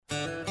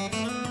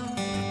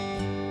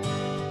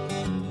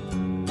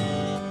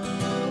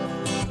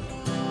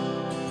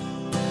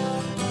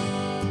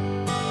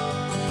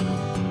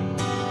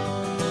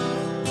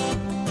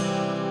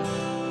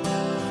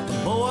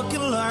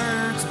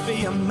learn to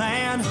be a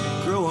man,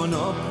 growing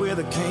up with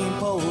a cane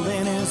pole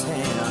in his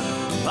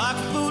hand.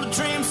 Pocket full of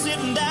dreams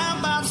sitting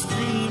down by the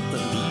stream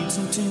that leads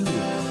him to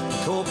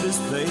the Corpus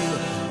Bay.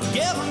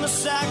 Give him a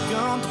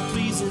shotgun to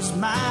please his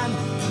mind,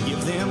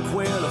 give them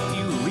quail a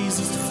few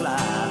reasons to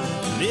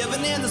fly.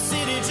 Living in the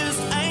city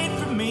just ain't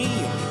for me,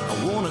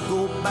 I wanna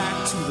go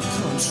back to the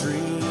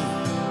country.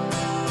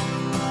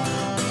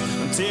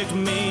 Take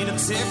me to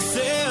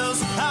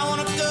Texas, I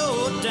wanna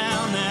go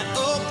down that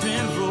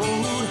open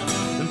road.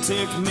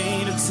 Take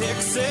me to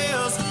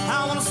Texas,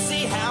 I wanna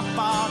see how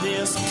far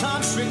this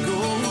country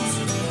goes.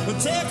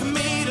 Take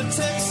me to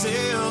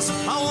Texas,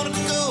 I wanna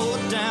go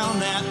down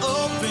that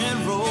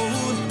open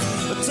road.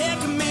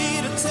 Take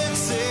me to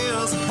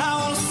Texas, I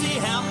wanna see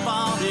how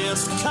far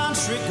this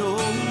country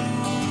goes.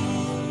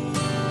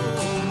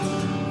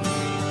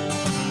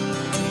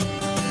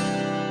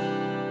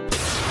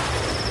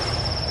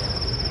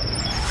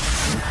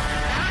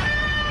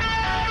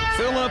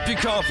 Fill up your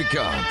coffee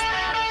cup,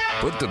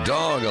 put the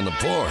dog on the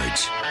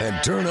porch,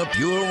 and turn up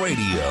your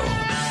radio.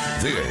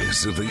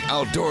 This is the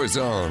Outdoor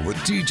Zone with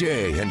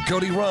TJ and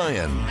Cody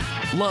Ryan,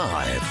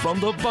 live from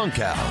the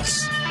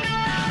bunkhouse.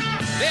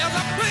 There's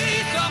a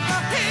place up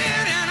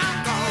ahead and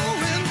I'm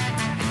going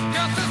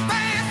just as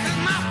fast as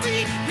my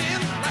feet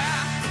can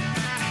fly.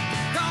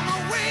 Come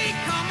away.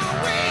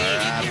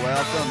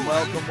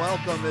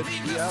 Welcome. It's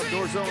the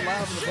Outdoor Zone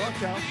live in the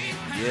bunkhouse.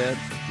 Yeah,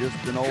 it's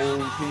just an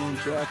old tin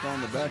shack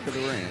on the back of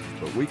the ranch,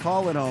 but we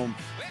call it home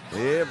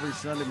every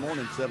Sunday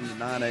morning, 7 to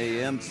 9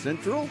 a.m.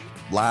 Central,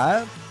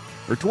 live,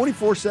 or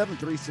 24/7,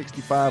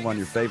 365 on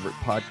your favorite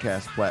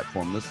podcast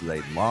platform. This is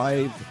a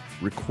live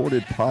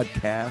recorded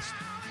podcast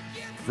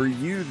for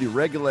you, the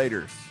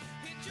regulators,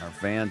 our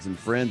fans and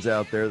friends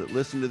out there that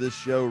listen to this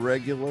show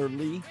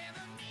regularly,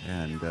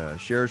 and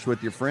share us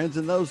with your friends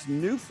and those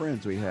new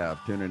friends we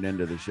have tuning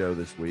into the show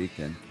this week.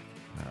 And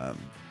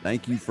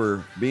thank you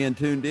for being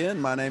tuned in.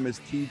 My name is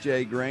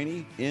TJ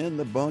Graney. In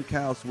the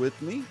bunkhouse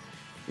with me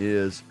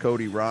is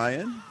Cody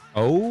Ryan.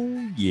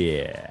 Oh,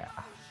 yeah.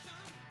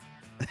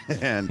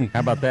 And how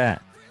about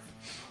that?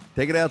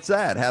 Take it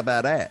outside. How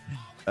about that?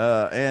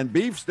 And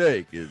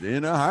Beefsteak is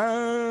in the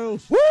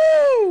house.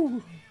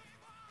 Woo!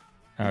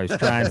 Oh, he's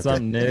trying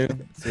something new.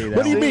 See,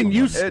 what do you mean?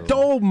 You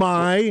stole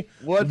my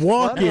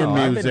walk-in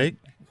music.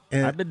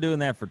 I've been doing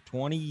that for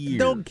 20 years.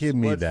 Don't give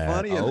me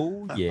that.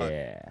 Oh,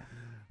 yeah.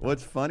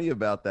 What's funny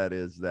about that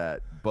is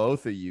that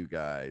both of you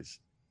guys,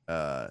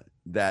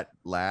 that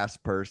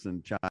last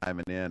person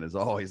chiming in is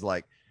always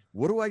like,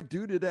 what do I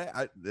do today?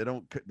 They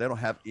don't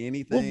have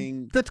anything.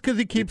 Well, that's because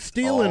he keeps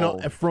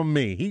stealing from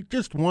me. He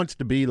just wants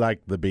to be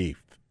like the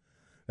beef.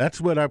 That's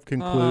what I've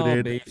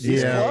concluded. Oh,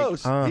 he's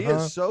close. He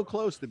is so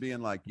close to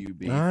being like you,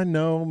 Beef. I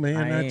know,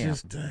 man. I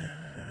just.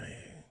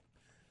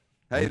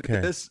 Hey, okay.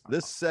 this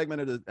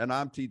segment of the, and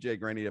I'm TJ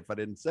Graney. If I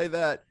didn't say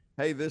that,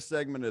 hey, this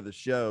segment of the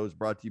show is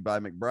brought to you by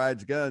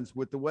McBride's Guns.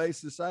 With the way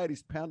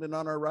society's pounding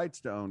on our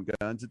rights to own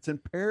guns, it's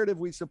imperative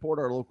we support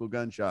our local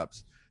gun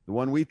shops, the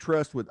one we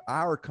trust with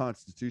our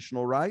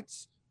constitutional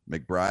rights.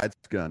 McBride's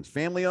Guns,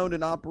 family owned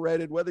and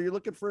operated. Whether you're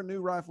looking for a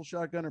new rifle,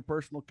 shotgun, or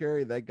personal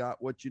carry, they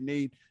got what you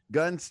need.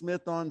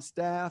 Gunsmith on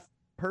staff,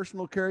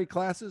 personal carry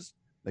classes,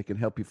 they can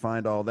help you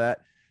find all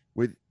that.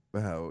 With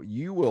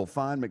you will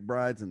find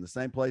McBride's in the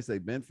same place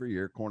they've been for a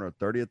year, corner of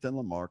 30th and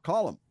Lamar.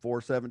 Call them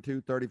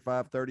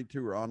 472-3532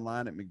 or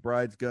online at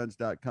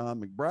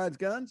McBride'sGuns.com. McBride's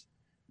Guns,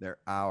 they're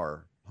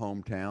our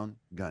hometown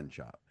gun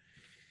shop.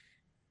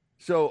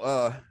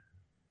 So,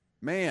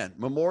 man,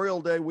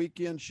 Memorial Day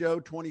weekend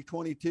show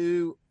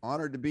 2022.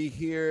 Honored to be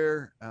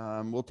here.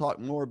 We'll talk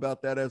more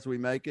about that as we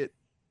make it.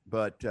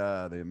 But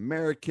the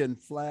American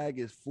flag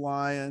is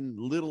flying.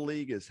 Little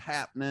League is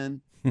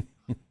happening.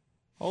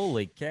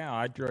 Holy cow.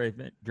 I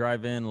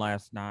drive in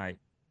last night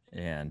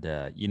and,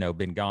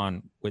 been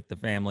gone with the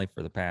family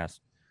for the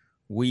past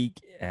week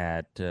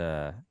at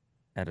a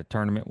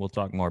tournament. We'll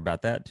talk more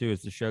about that, too,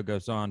 as the show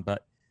goes on.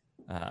 But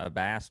a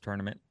bass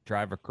tournament.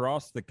 Drive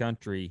across the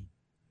country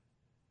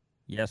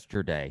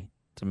yesterday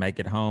to make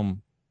it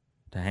home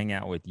to hang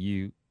out with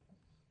you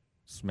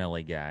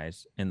smelly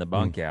guys in the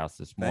bunkhouse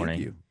this morning.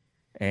 Thank you.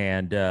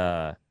 And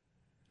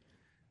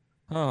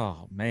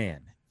oh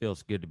man,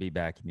 feels good to be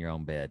back in your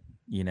own bed,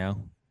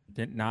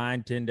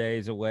 10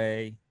 days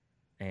away.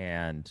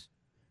 And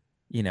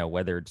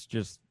whether it's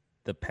just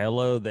the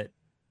pillow that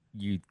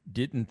you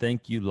didn't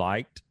think you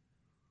liked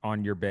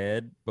on your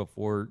bed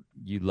before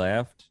you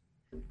left,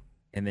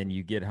 and then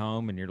you get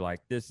home and you're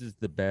like, this is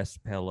the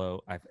best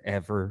pillow I've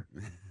ever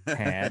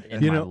had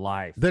in my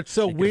life. That's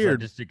so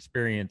weird. I just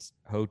experienced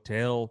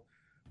hotel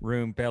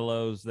room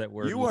pillows that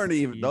were. Those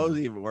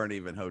weren't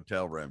even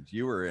hotel rooms.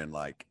 You were in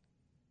like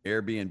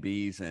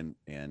Airbnbs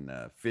and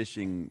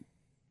fishing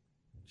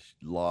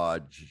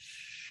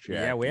lodge.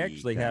 Yeah, we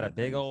actually had a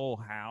big old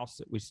house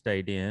that we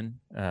stayed in,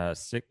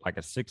 like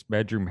a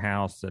 6-bedroom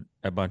house that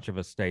a bunch of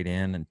us stayed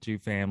in, and 2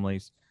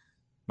 families,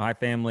 my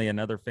family,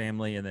 another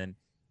family, and then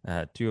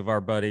 2 of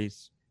our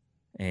buddies,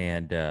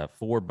 and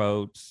 4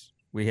 boats.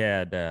 We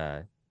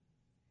had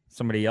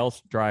somebody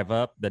else drive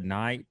up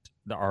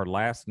our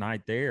last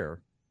night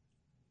there,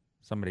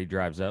 somebody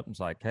drives up and's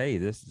like, "Hey,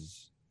 this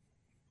is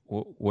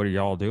what are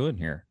y'all doing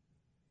here?"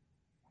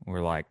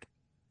 We're like,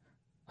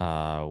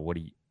 what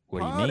do you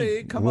Howdy,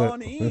 mean? come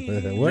on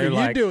in. What are They're you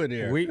like, doing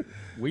here?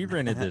 We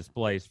rented this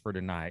place for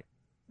tonight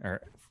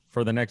or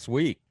for the next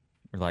week.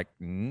 We're like,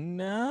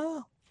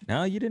 no,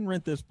 you didn't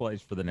rent this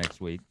place for the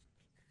next week.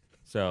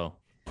 So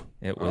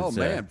it was. Oh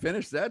man,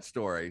 finish that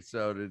story.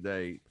 So did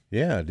they?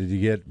 Yeah. Did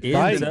you get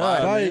Ends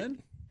fight?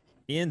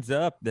 ends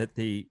up that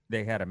they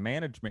had a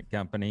management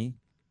company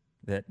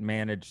that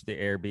managed the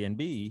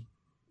Airbnbs,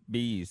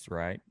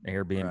 right?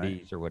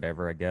 Airbnbs or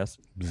whatever, I guess.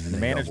 The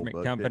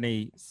management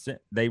company,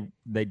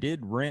 they did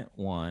rent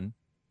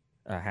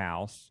a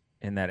house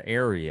in that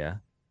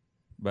area,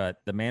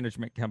 but the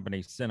management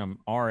company sent them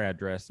our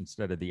address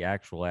instead of the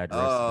actual address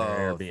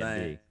of their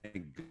Airbnb.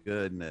 Thank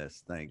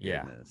goodness. Thank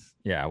goodness.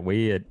 Yeah,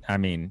 we had, I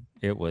mean,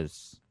 it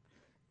was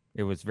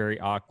very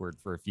awkward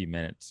for a few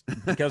minutes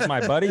because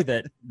my buddy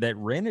that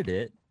rented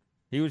it,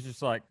 he was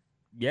just like,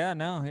 yeah,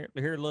 no,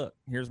 here, look,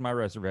 here's my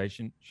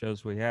reservation.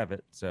 Shows we have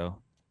it. So,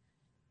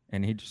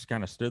 and he just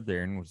kind of stood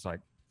there and was like,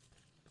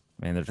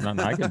 man, there's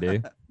nothing I can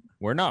do.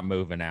 We're not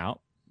moving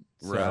out.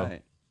 So,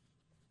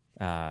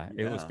 Right.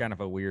 It was kind of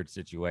a weird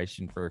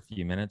situation for a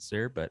few minutes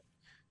there, but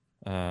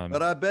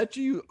I bet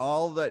you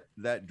all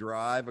that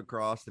drive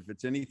across, if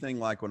it's anything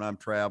like when I'm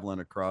traveling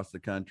across the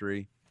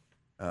country,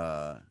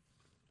 it's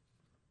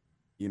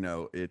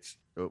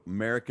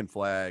American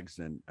flags,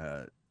 and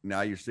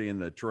now you're seeing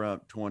the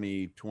Trump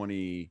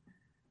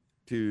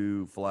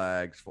 2022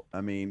 flags.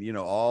 I mean,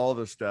 all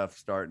the stuff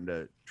starting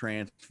to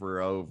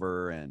transfer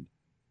over, and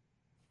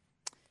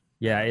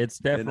yeah, it's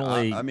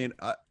definitely.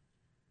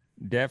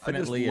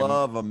 Definitely, I just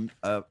love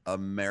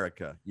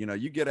America.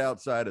 You get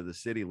outside of the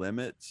city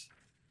limits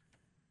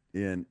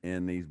in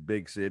these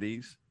big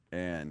cities,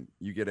 and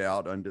you get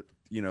out under,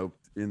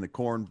 in the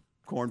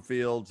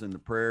cornfields and the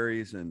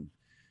prairies and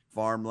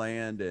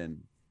farmland,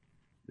 and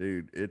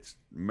dude, it's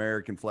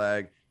American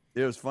flag.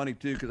 It was funny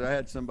too, because I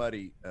had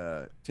somebody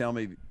tell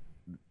me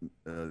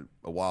a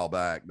while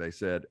back. They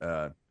said,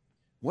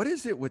 "What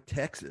is it with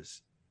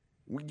Texas?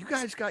 You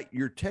guys got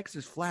your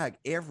Texas flag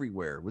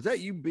everywhere." Was that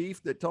you,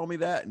 Beef, that told me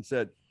that? And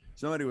said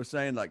somebody was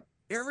saying, like,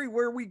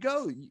 everywhere we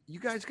go, you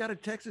guys got a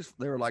Texas.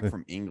 They were like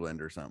from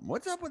England or something.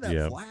 What's up with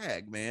that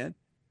flag, man?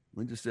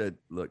 We just said,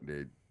 look,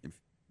 dude, if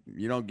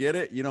you don't get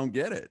it, you don't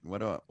get it.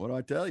 What do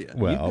I tell you?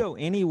 Well, you go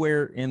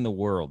anywhere in the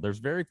world, there's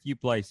very few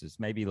places,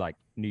 maybe like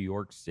New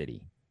York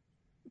City,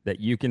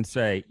 that you can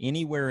say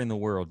anywhere in the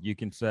world, you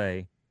can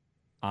say,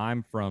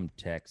 I'm from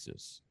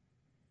Texas.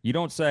 You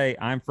don't say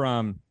I'm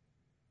from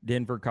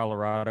Denver,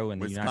 Colorado, in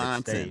the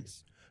Wisconsin. United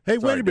States. Hey,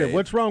 Sorry, wait a minute. Dave.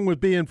 What's wrong with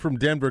being from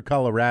Denver,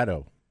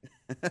 Colorado?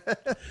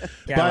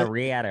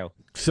 Colorado.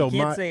 So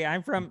you can't say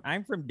I'm from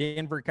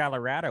Denver,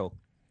 Colorado.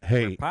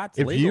 Hey,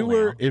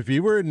 if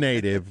you were a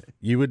native,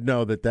 you would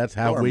know that that's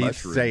how we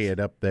say it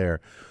up there.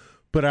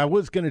 But I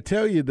was going to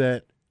tell you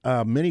that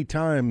many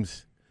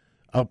times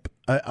up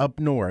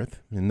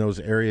north in those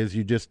areas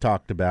you just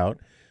talked about,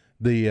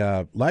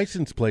 the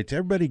license plates,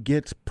 everybody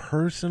gets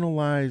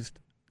personalized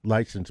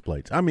license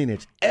plates. I mean,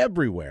 it's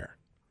everywhere.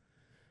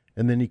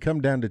 And then you come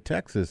down to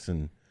Texas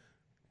and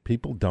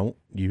people don't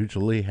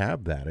usually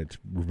have that. It's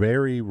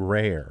very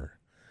rare.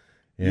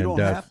 And, you don't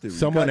have to.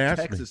 Someone you got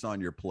asked Texas on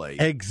your plate.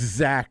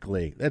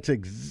 Exactly. That's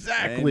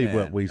exactly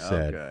what we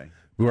said. Okay.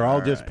 We're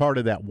all just part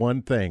of that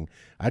one thing.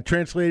 I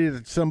translated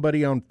it to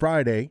somebody on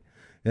Friday,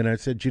 and I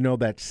said,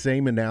 that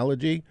same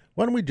analogy,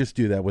 why don't we just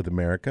do that with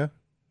America?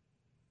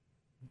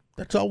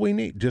 That's all we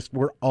need.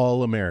 We're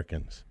all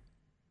Americans.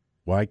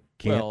 Why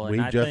can't we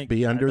just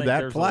be under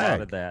that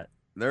flag?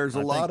 There's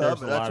a lot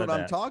of it. That's what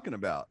I'm talking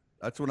about.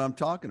 That's what I'm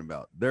talking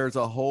about. There's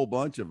a whole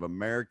bunch of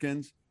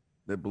Americans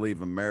that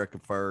believe America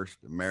first.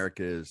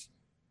 America is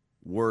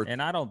worth,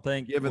 and I don't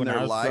think giving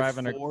their life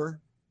for.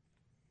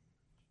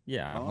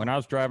 When I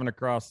was driving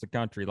across the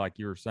country, like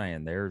you were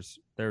saying, there's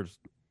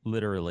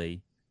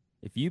literally,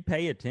 if you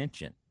pay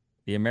attention,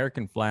 the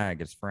American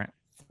flag is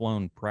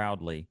flown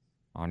proudly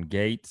on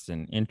gates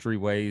and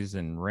entryways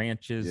and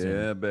ranches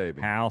and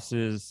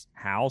houses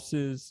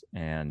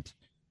and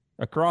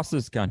across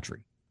this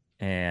country.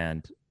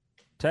 And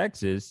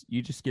Texas,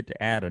 you just get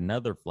to add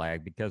another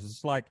flag because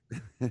it's like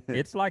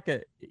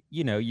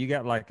you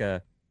got like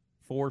a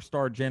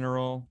 4-star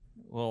general.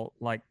 Well,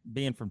 like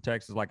being from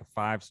Texas, like a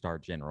 5-star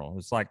general.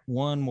 It's like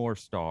one more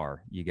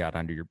star you got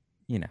under your,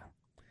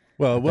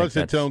 Well, it was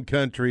its own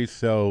country,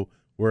 so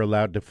we're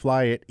allowed to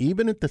fly it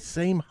even at the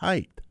same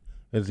height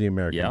as the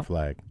American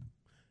flag.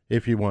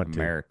 If you want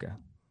America,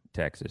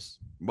 Texas.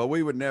 But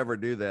we would never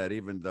do that,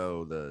 even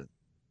though the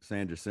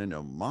San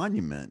Jacinto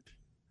Monument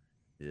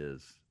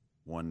is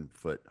 1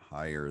 foot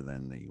higher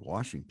than the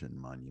Washington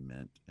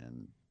Monument,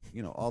 and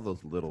all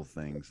those little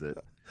things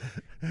that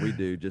we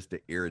do just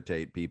to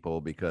irritate people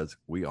because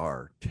we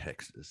are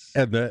Texas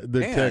and the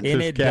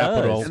Texas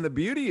capital. Does. And the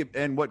beauty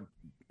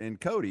and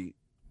Cody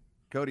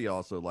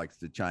also likes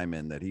to chime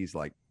in that he's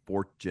like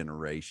 4th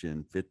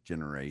generation, 5th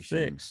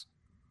generation,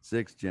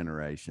 6th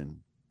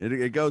generation.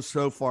 It goes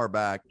so far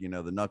back, the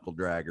knuckle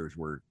draggers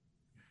were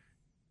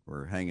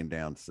were hanging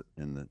down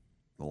in the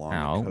along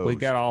No, the coast. we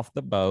got off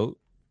the boat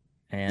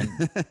and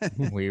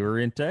we were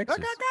in Texas.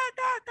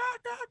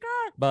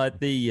 But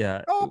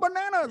the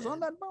bananas on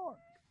that board.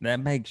 That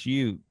makes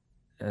you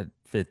a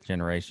fifth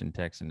generation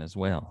Texan as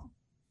well.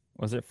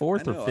 Was it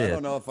fourth or fifth? I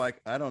don't know if I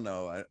don't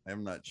know.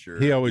 I'm not sure.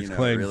 He always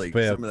claims really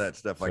fifth, some of that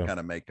stuff I kind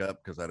of make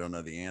up because I don't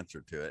know the answer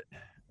to it.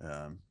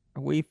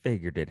 We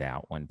figured it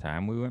out one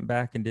time. We went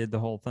back and did the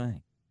whole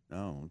thing.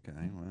 Oh,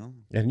 okay. Well,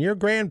 and your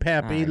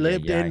grandpappy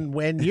lived in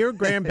when your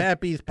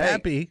grandpappy's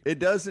pappy. Hey, it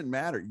doesn't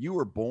matter. You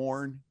were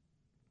born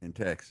in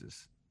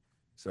Texas,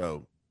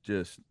 so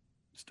just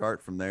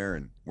start from there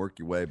and work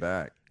your way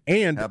back.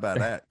 And how about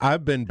that?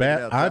 I've been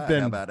back. How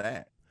about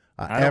that?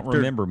 I don't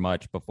remember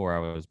much before I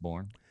was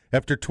born.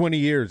 After 20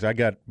 years, I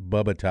got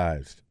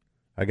Bubbatized.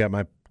 I got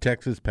my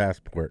Texas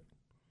passport.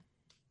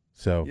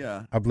 So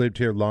yeah. I've lived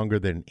here longer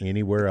than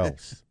anywhere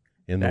else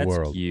in the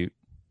world. That's cute.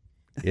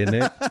 Isn't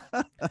it?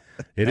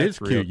 It is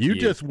cute. You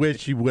just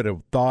wish you would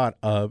have thought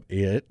of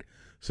it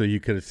so you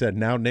could have said,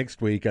 now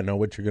next week, I know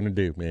what you're going to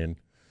do, man.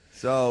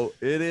 So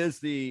it is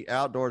the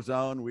Outdoor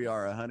Zone. We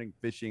are a hunting,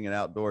 fishing, and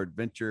outdoor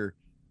adventure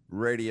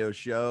radio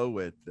show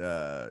with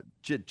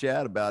chit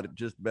chat about it,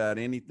 just about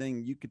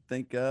anything you could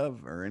think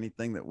of or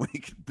anything that we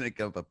could think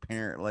of,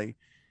 apparently.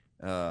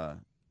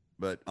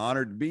 But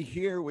honored to be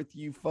here with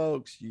you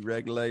folks, you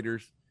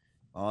regulators,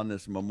 on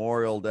this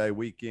Memorial Day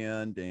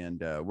weekend.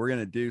 And we're going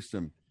to do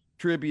some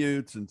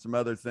tributes and some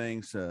other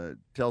things,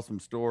 tell some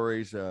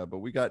stories. But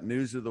we got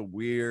news of the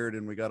weird,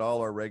 and we got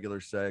all our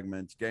regular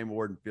segments, game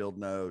warden field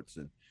notes,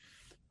 and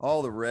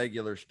all the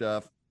regular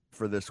stuff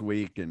for this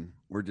week. And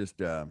we're just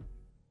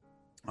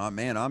oh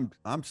man,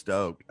 I'm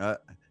stoked. I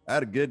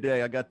had a good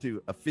day. I got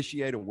to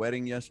officiate a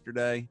wedding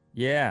yesterday.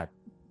 Yeah.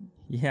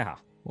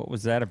 What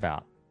was that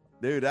about?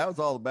 Dude, that was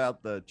all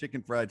about the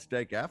chicken fried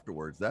steak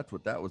afterwards. That's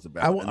what that was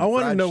about. I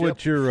want to know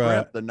what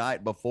your the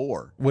night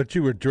before. What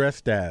you were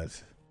dressed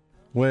as.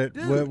 What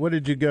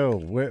did you go?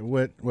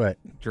 What?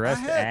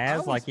 Dressed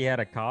as like you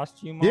had a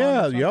costume on?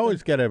 Yeah, you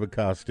always got to have a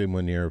costume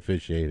when you're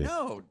officiating.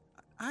 No,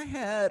 I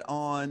had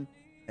on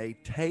a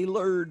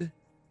tailored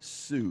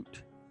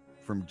suit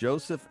from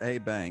Joseph A.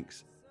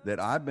 Banks that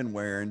I've been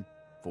wearing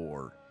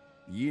for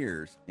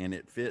years, and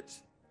it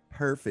fits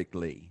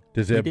perfectly.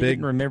 Does it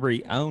didn't remember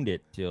he owned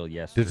it till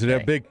yesterday. Does it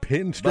have big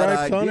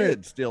pinstripes on it? I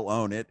did still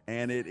own it,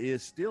 and it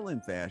is still in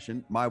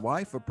fashion. My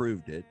wife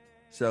approved it,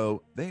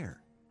 so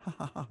there.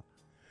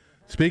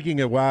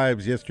 Speaking of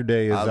wives,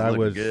 yesterday as I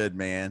was good,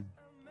 man.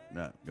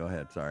 No, go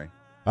ahead. Sorry.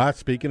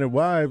 Speaking of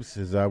wives,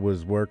 as I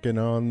was working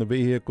on the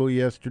vehicle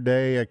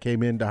yesterday, I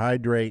came in to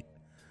hydrate.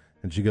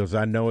 And she goes,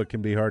 I know it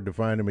can be hard to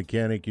find a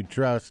mechanic you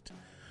trust.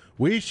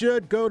 We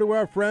should go to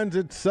our friends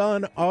at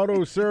Sun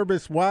Auto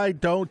Service. Why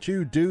don't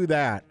you do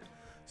that?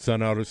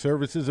 Sun Auto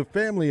Service is a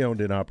family-owned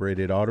and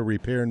operated auto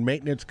repair and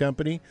maintenance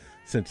company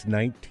since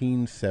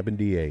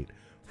 1978.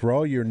 For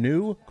all your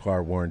new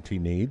car warranty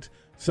needs,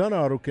 Sun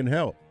Auto can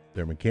help.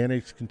 Their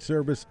mechanics can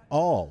service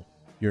all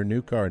your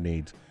new car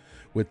needs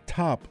with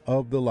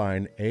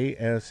top-of-the-line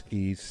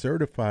ASE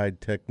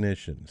certified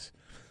technicians.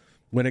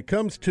 When it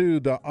comes to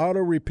the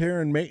auto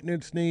repair and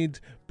maintenance needs,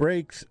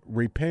 brakes,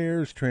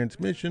 repairs,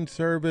 transmission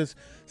service,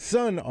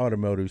 Sun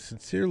Automotive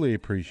sincerely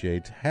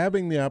appreciates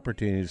having the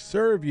opportunity to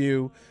serve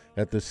you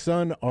at the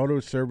Sun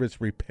Auto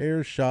Service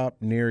repair shop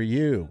near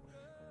you.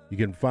 You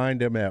can find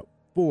them at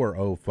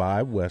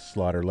 405 West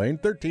Slaughter Lane,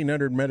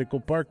 1300 Medical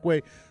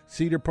Parkway,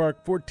 Cedar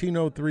Park,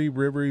 1403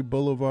 Rivery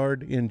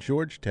Boulevard in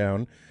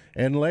Georgetown,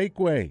 and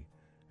Lakeway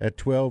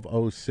at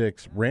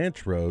 1206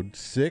 Ranch Road,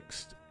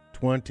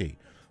 620.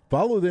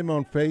 Follow them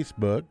on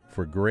Facebook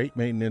for great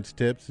maintenance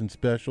tips and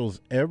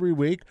specials every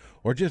week,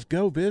 or just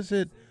go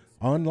visit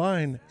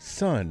online,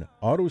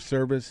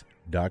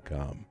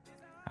 sunautoservice.com.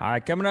 All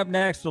right, coming up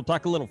next, we'll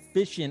talk a little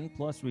fishing.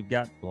 Plus, we've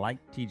got, like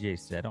TJ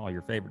said, all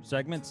your favorite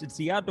segments. It's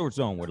the Outdoor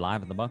Zone. We're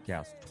live in the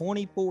bunkhouse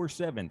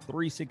 24/7,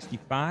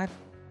 365.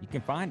 You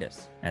can find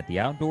us at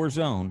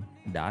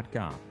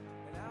theoutdoorzone.com.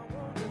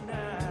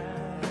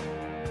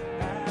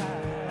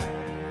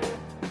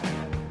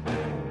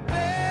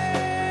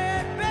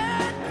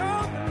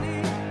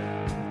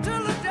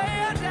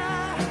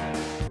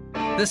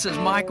 This is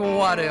Michael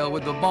Waddell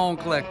with the Bone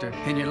Collector,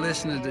 and you're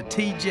listening to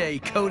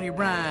TJ, Cody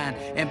Ryan,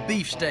 and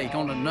Beefsteak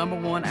on the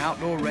 #1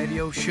 outdoor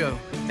radio show,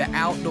 The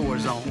Outdoor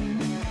Zone.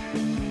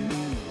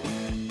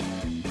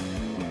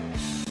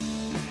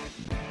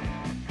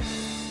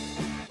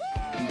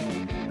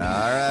 All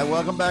right,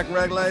 welcome back,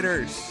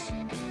 regulators.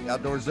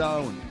 Outdoor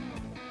Zone.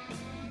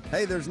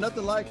 Hey, there's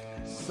nothing like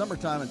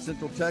summertime in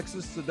Central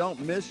Texas, so don't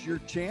miss your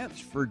chance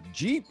for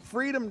Jeep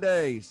Freedom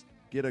Days.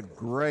 Get a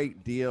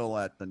great deal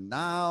at the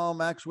Nile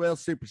Maxwell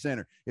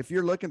Supercenter. If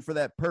you're looking for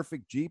that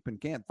perfect Jeep and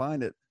can't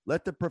find it,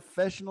 let the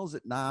professionals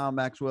at Nile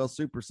Maxwell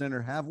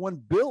Supercenter have one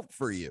built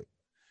for you.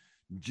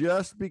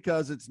 Just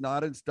because it's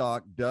not in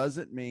stock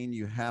doesn't mean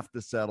you have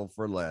to settle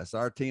for less.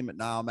 Our team at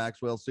Nile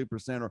Maxwell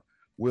Supercenter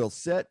will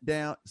sit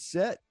down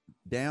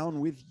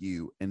with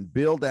you and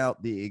build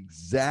out the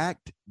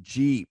exact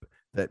Jeep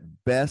that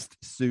best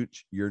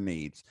suits your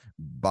needs.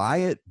 Buy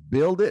it,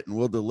 build it, and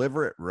we'll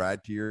deliver it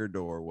right to your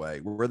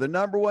doorway. We're the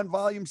 #1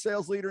 volume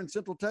sales leader in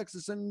Central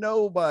Texas, and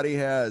nobody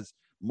has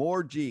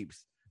more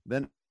Jeeps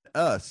than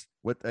us,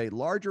 with a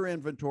larger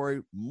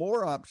inventory,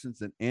 more options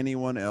than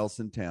anyone else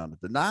in town.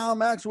 At the Nile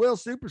Maxwell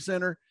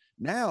Supercenter,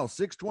 now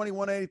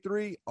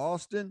 62183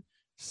 Austin.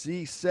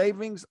 See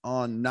savings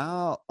on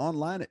Nile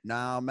online at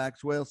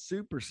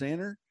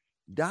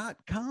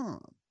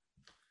NileMaxwellSupercenter.com.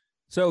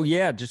 So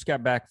yeah, just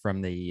got back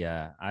from the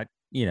I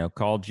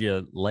called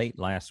you late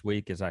last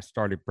week as I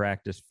started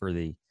practice for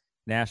the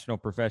National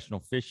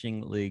Professional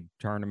Fishing League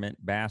tournament,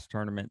 bass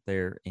tournament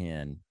there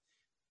in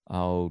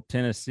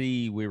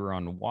Tennessee. We were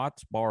on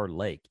Watts Bar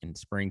Lake in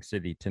Spring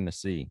City,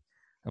 Tennessee,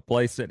 a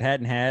place that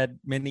hadn't had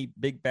many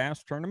big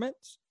bass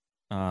tournaments.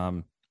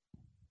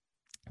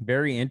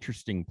 Very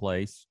interesting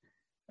place.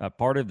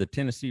 Part of the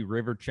Tennessee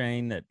River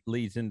chain that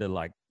leads into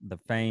like the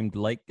famed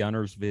Lake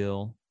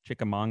Gunnersville,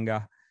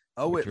 Chickamauga.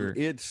 Oh,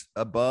 it's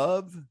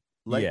above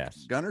Lake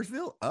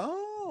Gunnersville?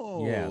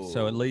 Oh. Yeah,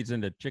 so it leads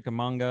into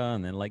Chickamauga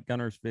and then Lake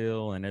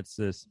Gunnersville, and it's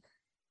this,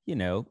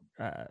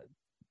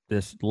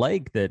 this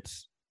lake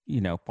that's,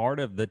 part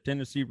of the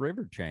Tennessee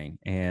River chain.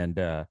 And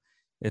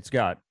it's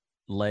got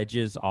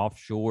ledges,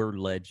 offshore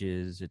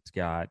ledges. It's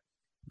got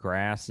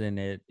grass in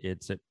it.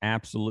 It's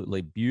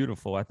absolutely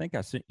beautiful. I think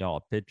I sent y'all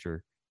a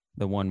picture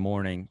the one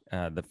morning.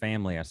 The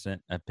family, I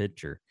sent a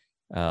picture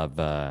of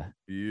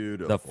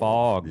beautiful, the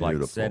fog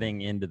like setting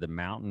into the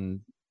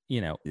mountain.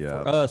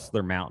 For us,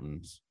 they're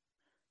mountains.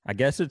 I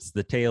guess it's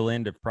the tail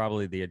end of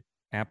probably the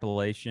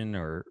Appalachian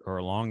or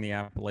along the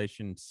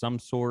Appalachian, some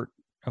sort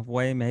of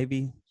way,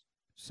 maybe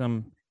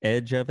some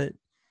edge of it,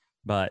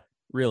 but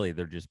really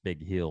they're just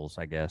big hills,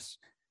 I guess.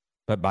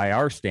 But by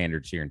our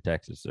standards here in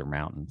Texas, they're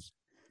mountains.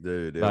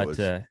 Dude,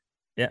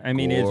 yeah, I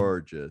mean,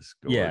 gorgeous,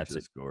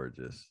 it's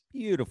gorgeous.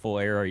 Beautiful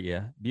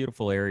area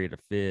to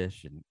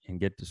fish and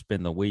get to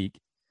spend the week.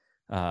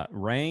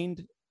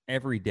 Rained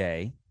every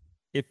day.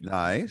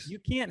 Nice. You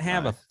can't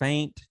have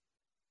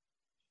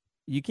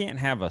you can't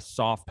have a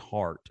soft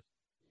heart.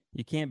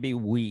 You can't be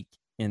weak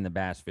in the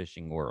bass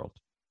fishing world.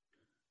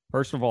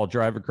 First of all,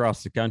 drive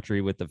across the country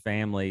with the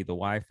family. The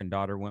wife and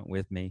daughter went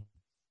with me.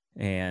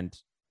 And,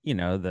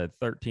 the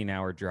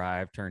 13-hour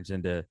drive turns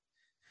into,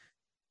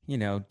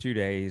 2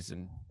 days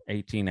and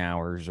 18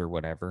 hours or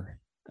whatever,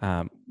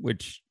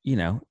 which,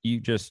 you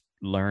just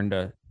learn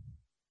to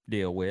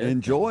deal with.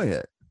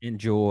 Enjoy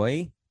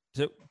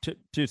to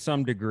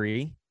some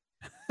degree.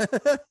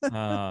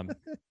 The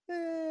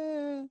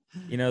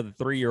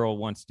 3-year-old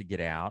wants to get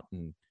out,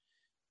 and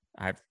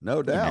I've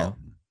no doubt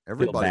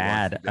everybody feel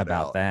bad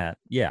about that.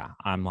 Yeah,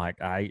 I'm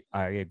like, I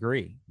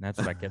agree. That's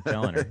what I kept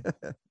telling her.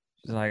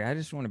 She's like, I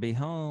just want to be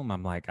home.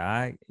 I'm like,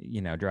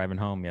 driving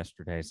home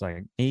yesterday. It's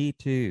like, me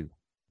too.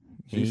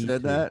 She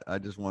said that. I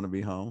just want to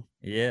be home.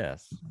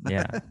 Yes.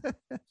 Yeah.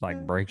 It's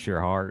like breaks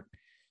your heart.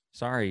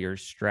 Sorry, you're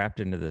strapped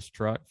into this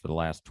truck for the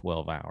last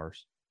 12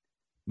 hours.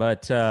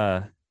 But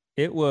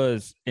it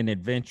was an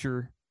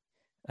adventure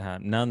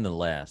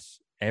nonetheless.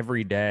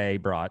 Every day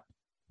brought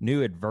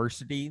new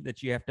adversity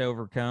that you have to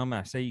overcome.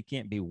 I say you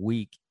can't be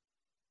weak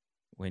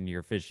when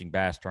you're fishing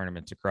bass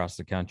tournaments across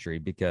the country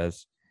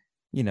because,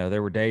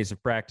 there were days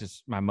of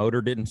practice. My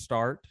motor didn't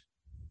start.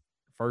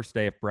 First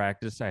day of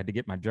practice, I had to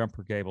get my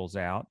jumper cables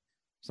out.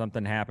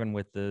 Something happened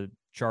with the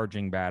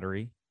charging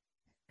battery,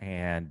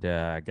 and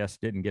I guess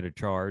didn't get a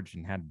charge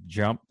and had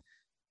to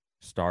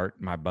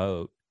start my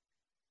boat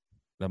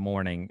the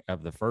morning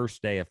of the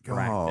first day of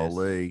practice.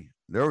 Golly.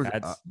 There was,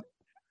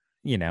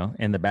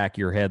 in the back of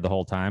your head the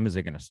whole time, is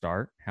it going to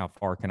start? How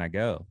far can I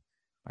go?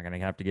 Am I going to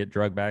have to get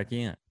drugged back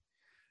in?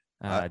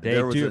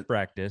 Day 2 of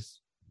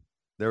practice.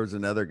 There was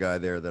another guy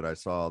there that I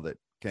saw that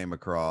came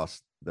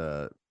across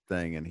the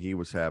thing, and he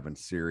was having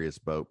serious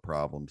boat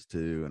problems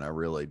too. And I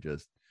really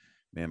just,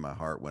 my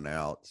heart went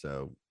out.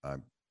 So I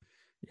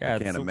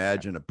can't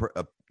imagine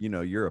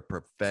you're a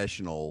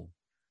professional,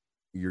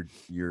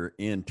 you're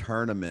in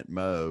tournament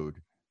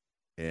mode,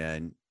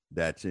 and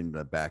that's in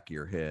the back of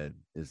your head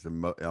is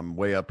I'm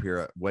way up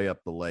here, way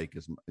up the lake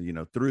is,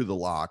 through the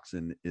locks,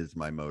 and is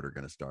my motor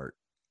going to start?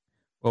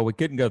 Well, we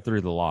couldn't go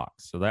through the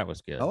locks, so that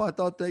was good. Oh, I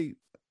thought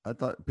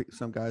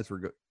some guys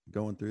were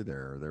going through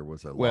there. Or there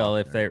was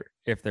a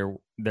if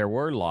there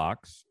were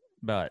locks,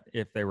 but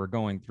if they were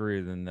going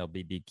through, then they'll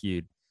be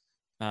DQ'd.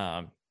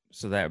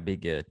 So that would be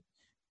good.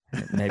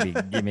 Maybe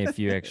give me a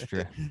few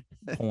extra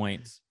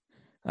points.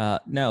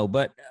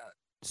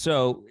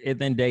 So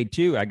then day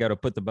 2, I go to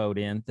put the boat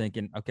in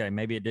thinking, okay,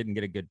 maybe it didn't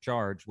get a good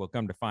charge. Well,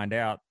 come to find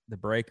out the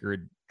breaker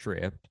had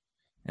tripped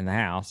in the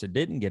house. It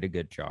didn't get a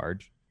good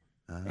charge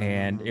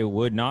and it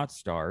would not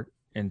start.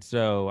 And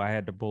so I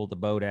had to pull the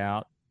boat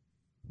out,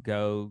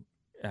 go,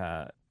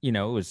 it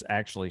was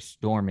actually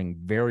storming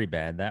very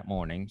bad that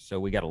morning. So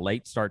we got a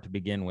late start to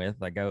begin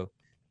with. I go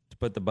to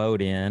put the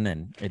boat in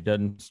and it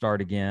doesn't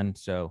start again.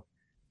 So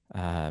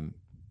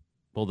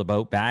pull the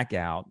boat back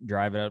out,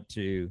 drive it up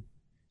to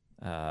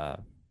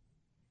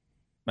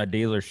my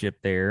dealership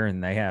there,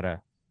 and they had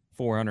a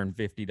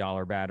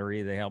 $450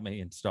 battery they helped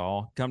me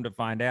install. Come to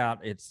find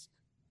out, it's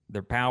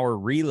the power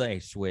relay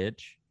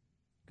switch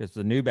because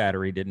the new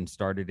battery didn't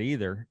start it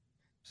either.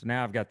 So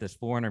now I've got this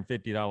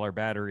 $450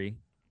 battery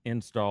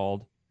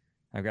installed.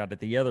 I've got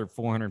the other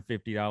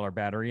 $450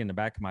 battery in the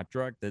back of my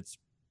truck that's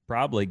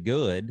probably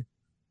good,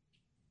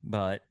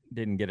 but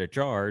didn't get a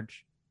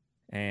charge,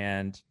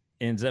 and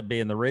ends up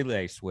being the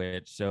relay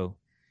switch. So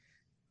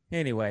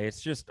anyway,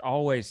 it's just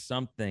always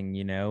something,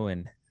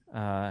 and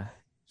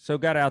so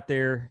got out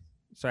there.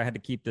 So I had to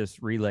keep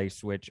this relay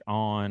switch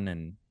on,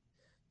 and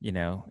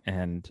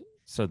and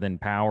so then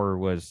power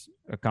was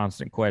a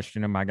constant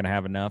question. Am I going to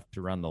have enough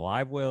to run the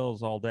live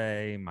wells all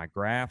day, my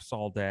graphs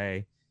all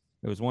day?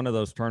 It was one of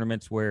those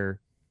tournaments where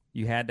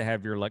you had to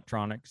have your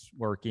electronics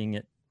working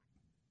at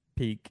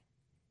peak,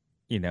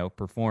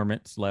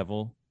 performance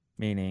level,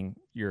 meaning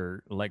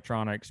your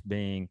electronics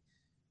being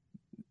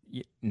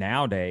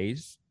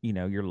nowadays,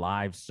 your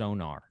live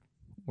sonar,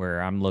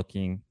 where I'm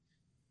looking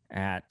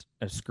at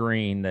a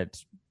screen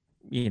that's,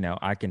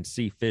 I can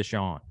see fish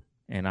on,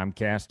 and I'm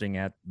casting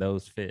at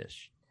those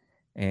fish.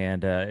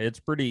 And it's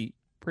pretty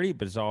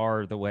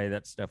bizarre the way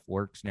that stuff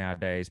works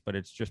nowadays, but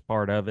it's just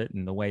part of it.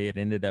 And the way it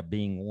ended up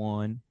being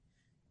won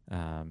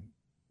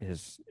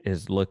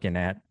is looking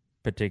at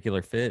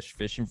particular fish,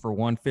 fishing for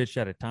one fish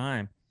at a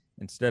time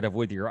instead of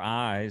with your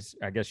eyes.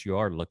 I guess you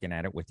are looking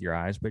at it with your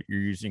eyes, but you're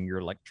using your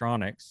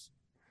electronics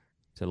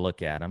to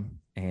look at them.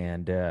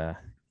 And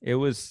it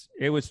was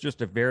just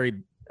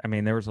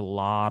there was a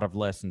lot of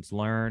lessons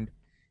learned.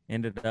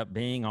 Ended up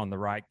being on the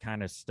right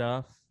kind of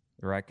stuff,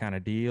 the right kind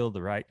of deal,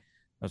 I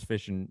was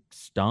fishing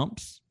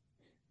stumps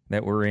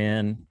that were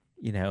in,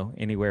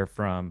 anywhere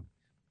from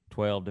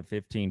 12 to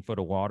 15 foot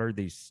of water.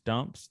 These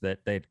stumps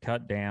that they'd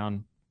cut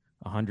down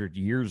 100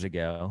 years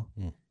ago,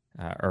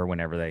 or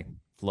whenever they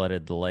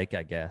flooded the lake,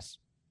 I guess,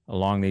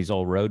 along these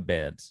old road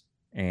beds.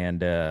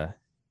 And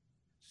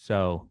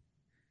so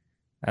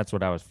that's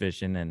what I was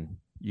fishing, and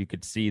you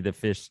could see the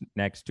fish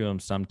next to them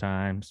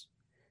sometimes.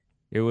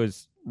 It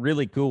was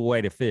really cool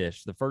way to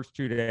fish. The first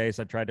 2 days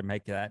I tried to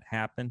make that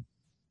happen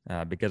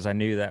because I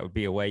knew that would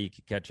be a way you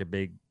could catch a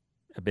big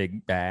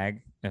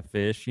bag of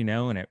fish,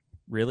 and it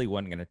really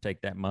wasn't going to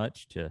take that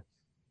much to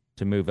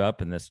move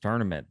up in this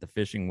tournament. The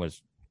fishing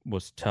was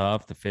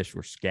tough. The fish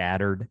were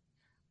scattered.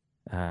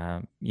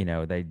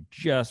 They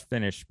just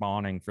finished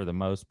spawning for the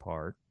most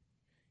part.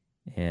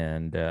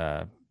 And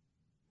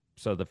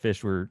so the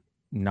fish were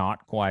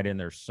not quite in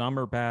their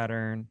summer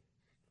pattern.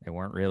 They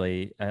weren't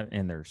really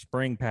in their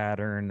spring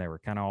pattern. They were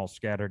kind of all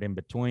scattered in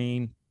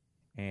between.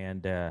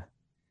 And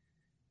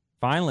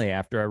finally,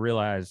 after I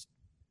realized,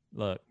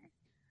 look,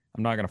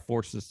 I'm not going to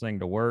force this thing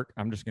to work.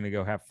 I'm just going to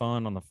go have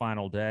fun on the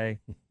final day.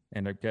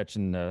 End up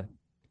catching the,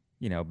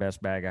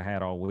 best bag I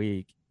had all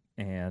week.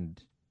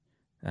 And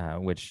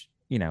which,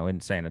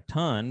 isn't saying a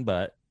ton,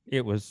 but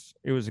it was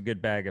a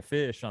good bag of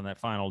fish on that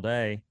final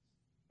day.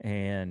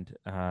 And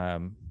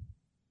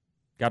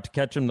got to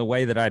catch them the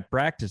way that I'd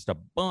practiced a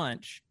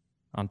bunch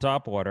on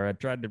topwater. I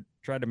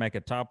tried to make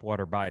a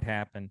topwater bite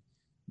happen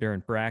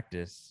during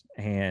practice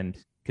and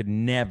could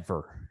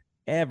never,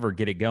 ever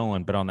get it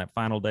going. But on that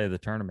final day of the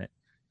tournament,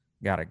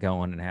 got it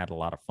going and had a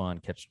lot of fun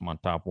catching them on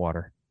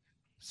topwater.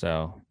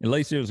 So at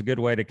least it was a good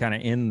way to kind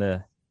of end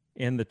the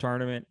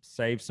tournament,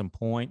 save some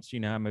points.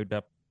 I moved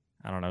up,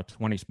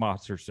 20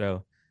 spots or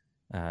so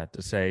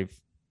to save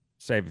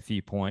a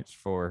few points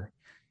for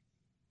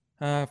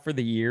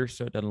the year,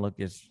 so it doesn't look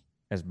as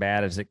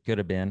bad as it could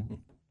have been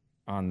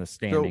on the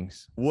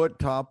standings. So what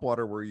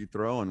topwater were you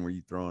throwing? Were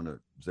you throwing a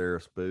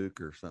Zara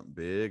Spook or something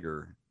big,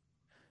 or?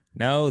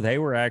 No, they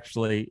were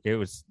it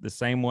was the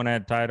same one I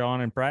had tied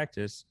on in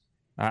practice.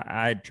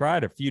 I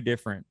tried a few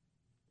different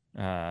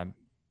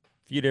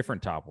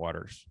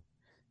topwaters,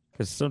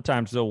 because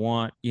sometimes they'll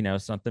want,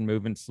 something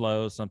moving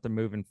slow, something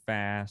moving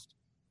fast.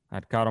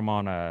 I'd caught them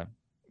on a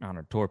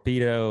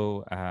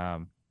torpedo,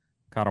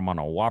 caught them on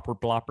a whopper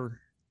plopper.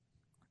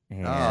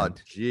 Oh,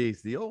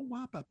 geez, the old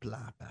whopper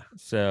plopper.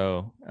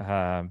 So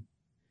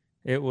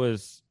it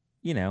was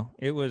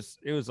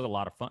a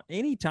lot of fun.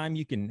 Anytime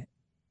you can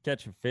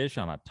catch a fish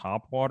on a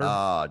topwater.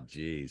 Oh,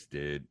 geez,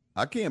 dude.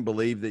 I can't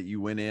believe that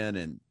you went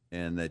in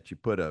and that you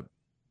put a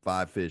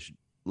 5 fish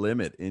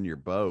limit in your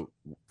boat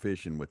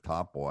fishing with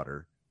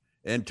topwater.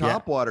 And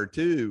topwater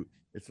too,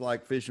 it's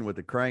like fishing with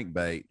a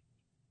crankbait.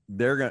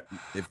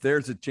 If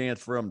there's a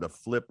chance for them to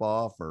flip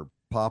off or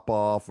pop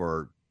off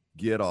or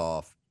get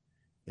off,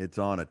 it's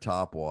on a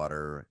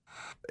topwater,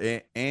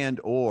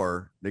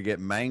 or they get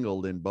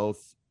mangled in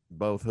both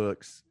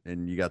hooks,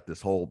 and you got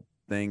this whole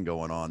thing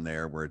going on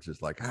there where it's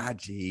just like,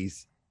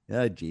 geez.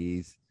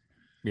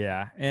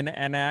 Yeah,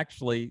 and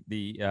actually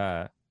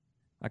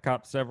I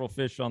caught several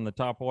fish on the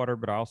topwater,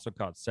 but I also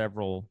caught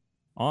several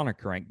on a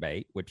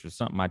crankbait, which was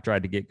something I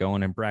tried to get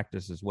going in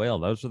practice as well.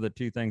 Those are the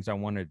two things I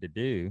wanted to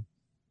do,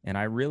 and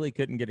I really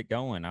couldn't get it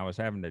going. I was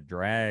having to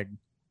drag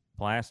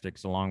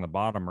plastics along the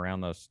bottom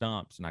around those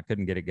stumps, and I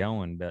couldn't get it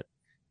going. But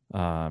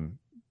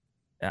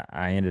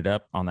I ended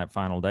up on that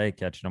final day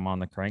catching them on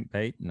the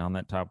crankbait and on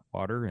that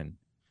topwater, and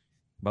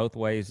both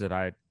ways that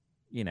I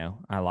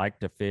like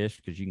to fish,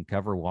 because you can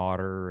cover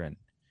water and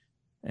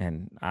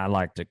and I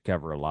like to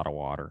cover a lot of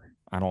water.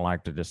 I don't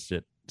like to just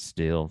sit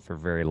still for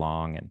very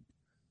long,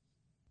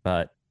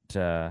 but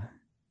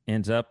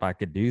ends up I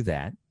could do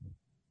that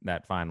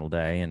final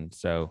day, and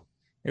so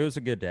it was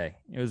a good day.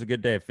 It was a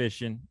good day of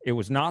fishing. It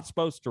was not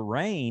supposed to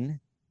rain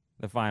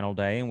the final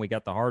day, and we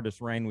got the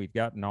hardest rain we've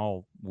gotten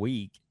all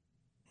week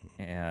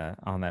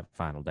on that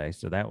final day.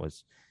 So that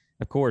was,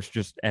 of course,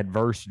 just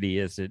adversity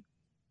as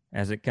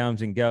it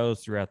comes and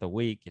goes throughout the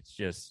week. It's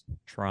just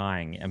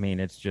trying. I mean,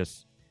 it's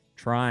just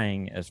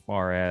trying as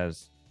far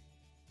as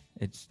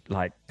it's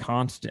like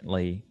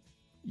constantly,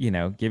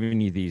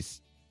 giving you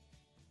these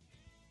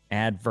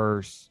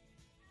adverse,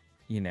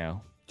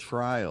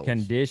 trials,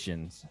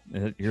 conditions.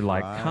 You're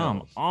like,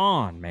 come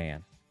on,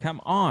 man,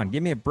 come on,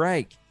 give me a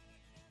break.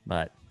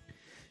 But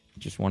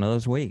just one of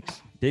those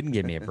weeks didn't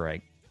give me a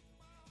break.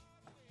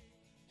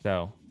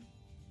 So,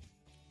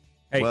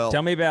 hey,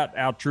 tell me about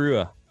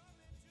Altrua,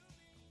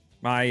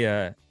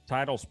 my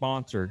title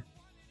sponsor.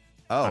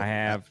 I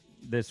have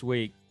this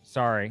week.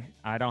 Sorry,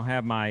 I don't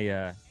have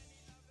my.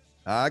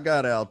 I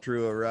got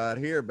Altrua right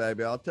here,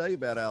 baby. I'll tell you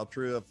about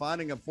Altrua.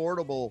 Finding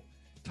affordable,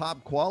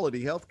 top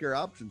quality healthcare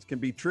options can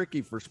be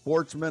tricky for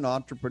sportsmen,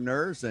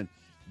 entrepreneurs, and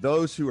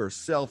those who are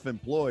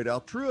self-employed.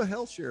 Altrua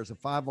HealthShare is a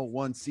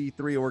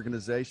 501c3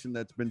 organization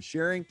that's been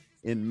sharing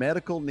in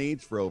medical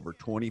needs for over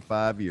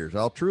 25 years.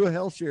 Altrua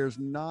HealthShare is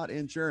not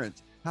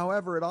insurance.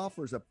 However, it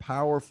offers a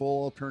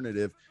powerful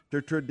alternative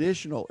to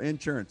traditional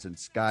insurance and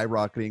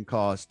skyrocketing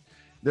costs.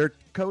 They're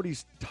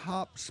Cody's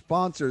top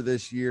sponsor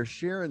this year.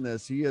 Sharing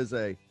this, he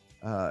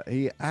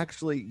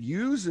actually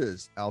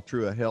uses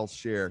Altrua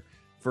HealthShare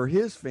for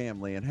his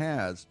family and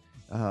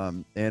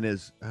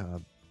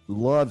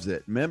loves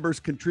it. Members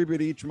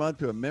contribute each month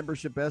to a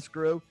membership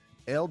escrow.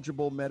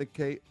 Eligible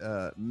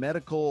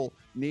medical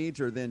needs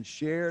are then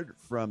shared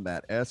from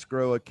that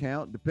escrow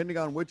account. Depending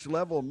on which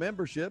level of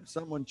membership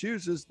someone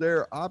chooses, there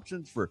are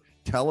options for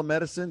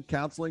telemedicine,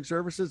 counseling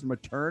services,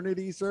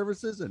 maternity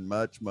services, and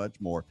much, much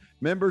more.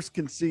 Members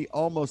can see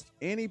almost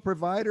any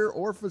provider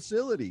or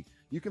facility.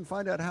 You can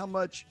find out how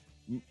much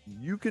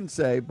you can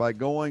save by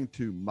going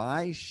to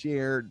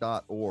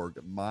myshare.org.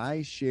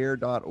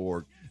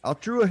 Myshare.org.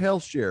 Altrua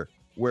HealthShare,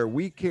 where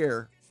we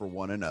care for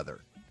one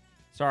another.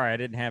 Sorry, I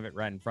didn't have it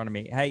right in front of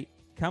me. Hey,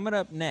 coming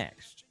up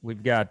next,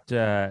 we've got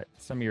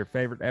some of your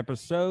favorite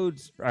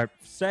episodes,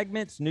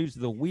 segments, news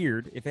of the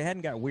weird. If it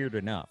hadn't got weird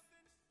enough,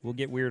 we'll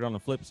get weird on the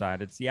flip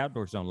side. It's the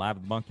Outdoor Zone live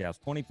at the Bunkhouse,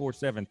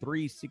 24/7,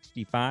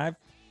 365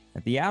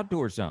 at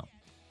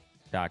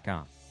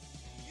theoutdoorzone.com.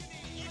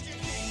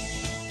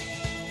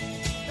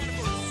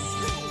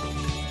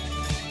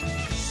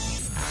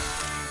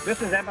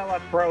 This is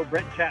MLS Pro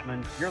Brent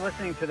Chapman. You're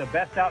listening to the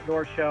best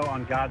outdoor show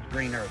on God's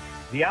green earth,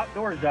 The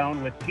Outdoor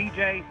Zone with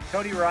TJ,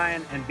 Cody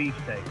Ryan, and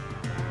Beefsteak.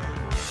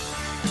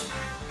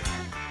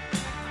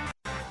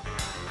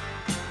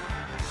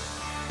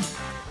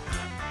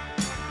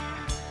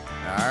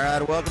 All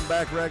right, welcome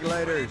back,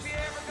 regulators.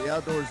 The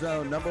Outdoor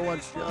Zone, number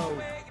one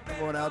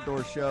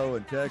outdoor show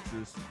in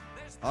Texas.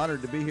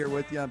 Honored to be here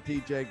with you. I'm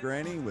TJ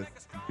Graney with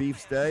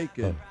Beefsteak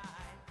and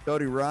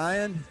Cody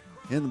Ryan.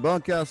 In the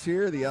bunkhouse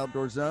here, the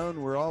Outdoor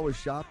Zone, we're always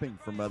shopping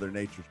for Mother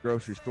Nature's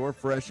grocery store.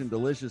 Fresh and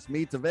delicious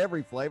meats of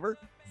every flavor,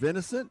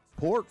 venison,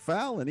 pork,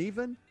 fowl, and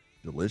even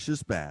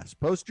delicious bass.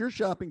 Post your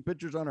shopping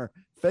pictures on our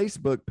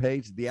Facebook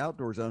page, The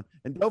Outdoor Zone.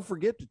 And don't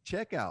forget to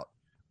check out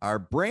our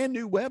brand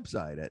new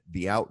website at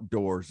The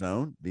Outdoor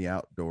Zone, The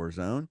Outdoor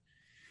Zone.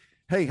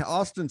 Hey,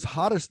 Austin's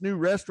hottest new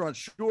restaurant,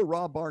 Shore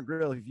Raw Bar and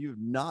Grill. If you've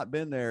not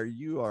been there,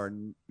 you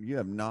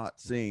have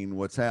not seen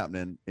what's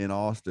happening in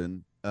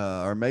Austin.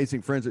 Our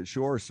amazing friends at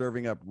Shore are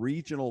serving up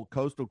regional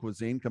coastal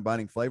cuisine,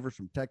 combining flavors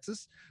from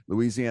Texas,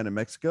 Louisiana, and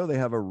Mexico. They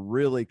have a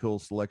really cool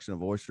selection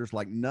of oysters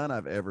like none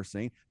I've ever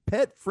seen.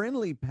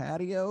 Pet-friendly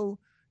patio.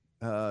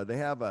 They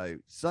have a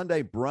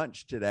Sunday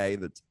brunch today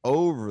that's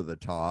over the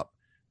top.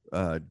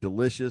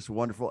 Delicious,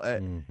 wonderful.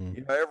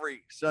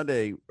 Every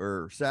Sunday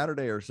or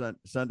Saturday or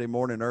Sunday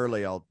morning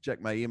early, I'll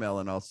check my email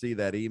and I'll see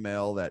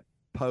that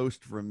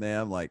post from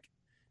them, like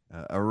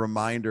a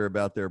reminder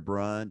about their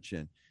brunch.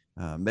 And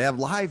they have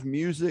live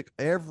music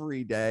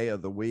every day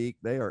of the week.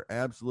 They are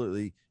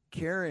absolutely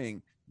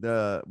carrying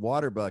the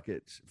water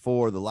buckets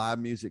for the live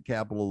music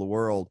capital of the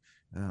world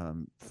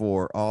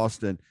for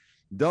Austin.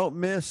 Don't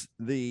miss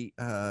the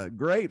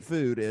great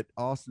food at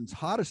Austin's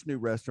hottest new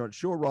restaurant,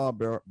 Shore Raw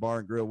Bar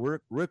and Grill.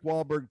 Rick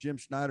Wahlberg, Jim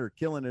Schneider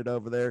killing it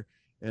over there,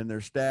 and their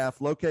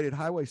staff. Located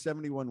Highway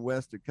 71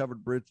 West at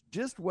Covered Bridge,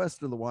 just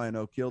west of the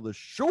Wyandotte Kill, the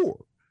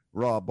Shore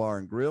Raw Bar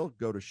and Grill.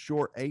 Go to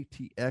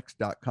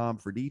shoreatx.com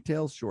for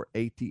details.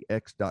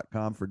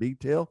 Shoreatx.com for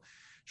detail.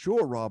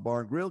 Shore Raw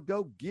Bar and Grill.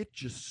 Go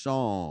get you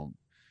some.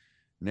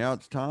 Now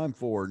it's time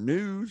for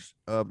news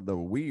of the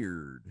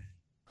weird.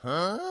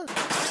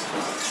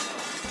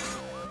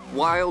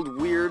 Wild,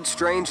 weird,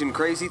 strange, and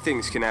crazy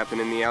things can happen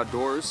in the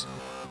outdoors.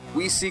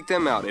 We seek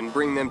them out and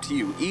bring them to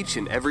you each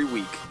and every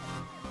week.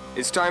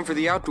 It's time for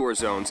the Outdoor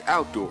Zone's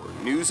Outdoor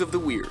News of the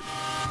Weird.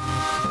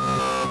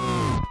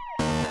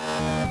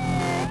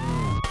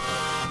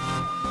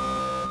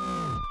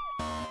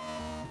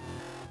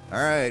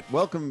 All right,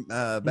 welcome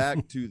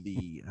back to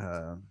the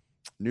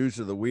News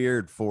of the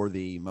Weird for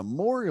the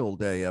Memorial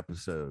Day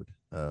episode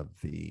of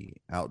the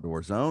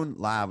Outdoor Zone,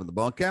 live in the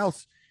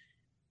bunkhouse.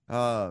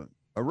 A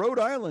Rhode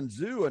Island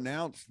zoo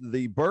announced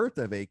the birth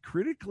of a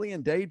critically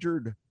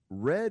endangered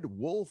red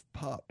wolf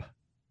pup,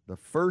 the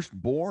first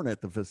born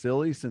at the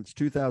facility since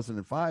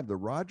 2005. The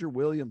Roger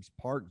Williams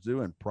Park Zoo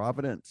in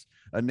Providence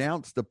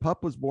announced the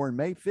pup was born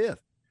May 5th.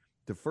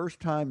 The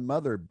first-time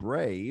mother,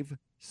 Brave,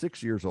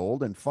 6 years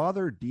old, and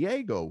father,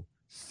 Diego,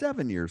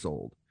 7 years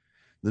old.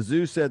 The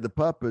zoo said the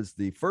pup is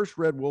the first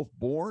red wolf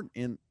born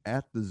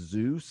at the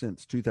zoo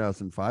since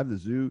 2005.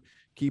 The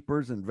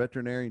zookeepers and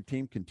veterinarian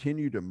team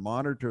continue to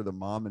monitor the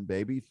mom and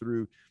baby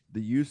through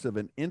the use of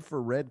an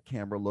infrared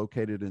camera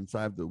located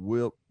inside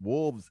the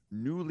wolves'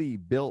 newly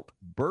built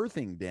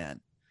birthing den.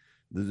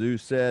 The zoo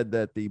said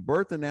that the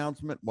birth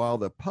announcement, while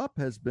the pup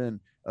has been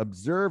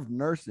observed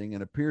nursing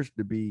and appears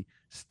to be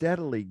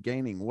steadily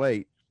gaining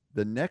weight,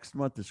 the next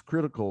month is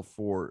critical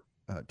for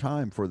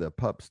time for the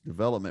pup's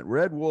development.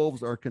 Red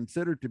wolves are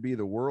considered to be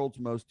the world's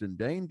most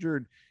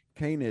endangered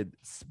canid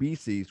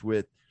species,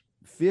 with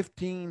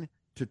 15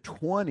 to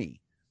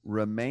 20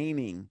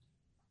 remaining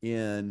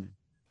in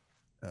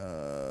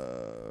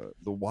the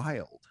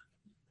wild.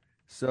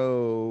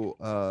 So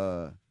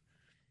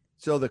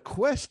the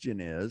question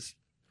is,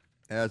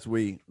 as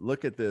we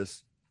look at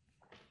this,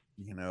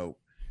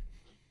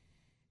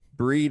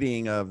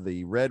 breeding of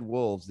the red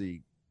wolves,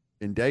 the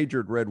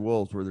endangered red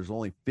wolves, where there's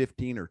only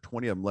 15 or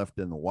 20 of them left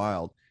in the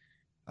wild,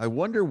 I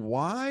wonder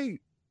why.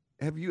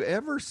 Have you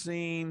ever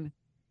seen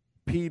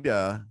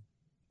PETA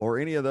or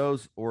any of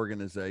those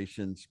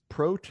organizations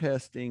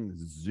protesting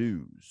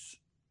zoos?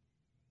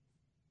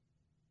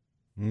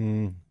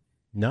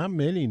 Not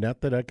many,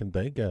 not that I can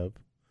think of.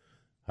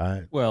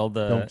 I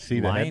don't see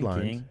the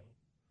headlines. King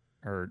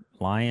or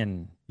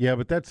Lion. Yeah,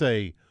 but that's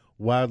a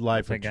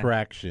wildlife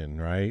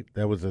attraction, right?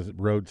 That was a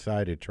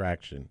roadside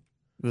attraction.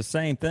 The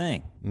same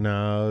thing.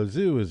 No,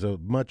 zoo is a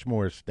much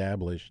more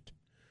established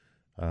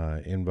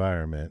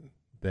environment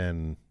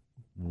than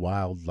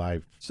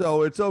wildlife.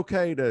 So it's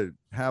okay to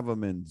have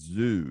them in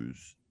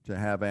zoos, to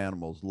have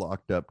animals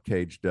locked up,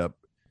 caged up,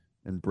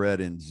 and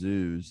bred in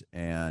zoos,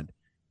 and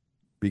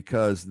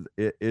because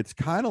it's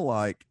kind of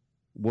like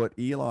what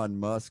Elon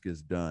Musk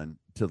has done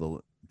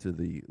to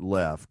the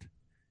left.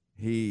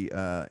 He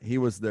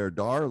was their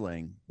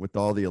darling with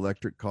all the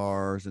electric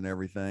cars and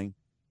everything,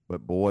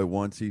 but boy,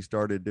 once he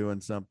started doing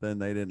something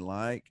they didn't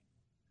like,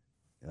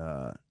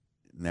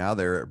 now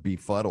they're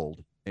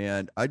befuddled.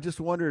 And I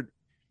just wondered,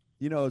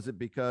 is it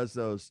because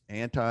those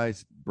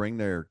antis bring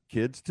their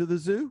kids to the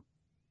zoo?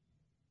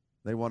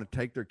 They want to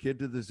take their kid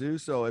to the zoo,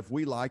 so if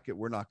we like it,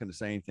 we're not going to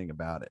say anything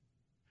about it.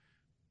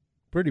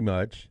 Pretty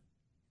much.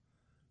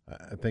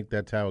 I think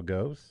that's how it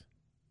goes.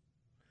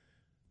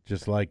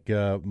 Just like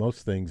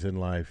most things in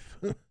life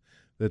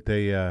that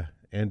they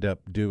end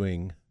up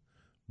doing,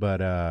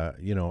 but,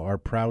 are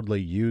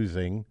proudly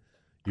using.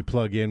 You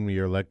plug in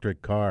your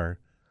electric car,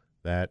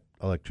 that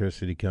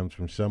electricity comes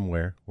from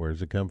somewhere. Where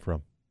does it come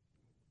from?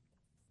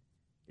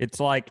 It's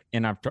like,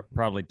 and I've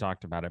probably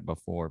talked about it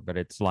before, but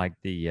it's like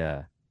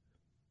the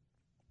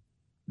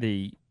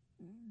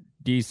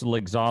diesel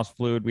exhaust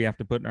fluid we have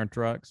to put in our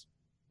trucks.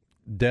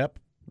 DEP.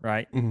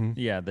 Right? Mm-hmm.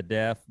 Yeah,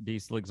 the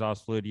diesel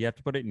exhaust fluid. You have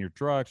to put it in your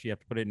trucks. You have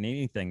to put it in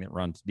anything that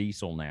runs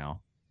diesel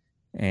now.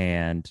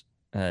 And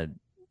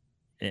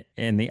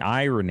the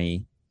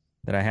irony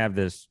that I have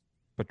this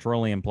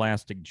petroleum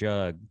plastic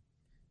jug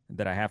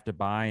that I have to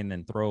buy and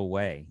then throw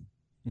away,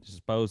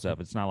 dispose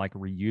of. It's not like a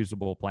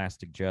reusable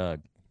plastic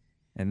jug.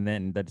 And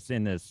then that's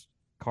in this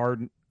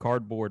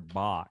cardboard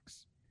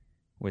box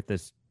with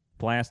this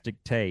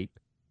plastic tape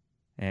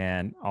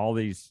and all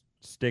these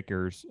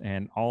stickers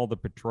and all the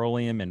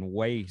petroleum and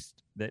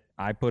waste that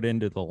I put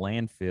into the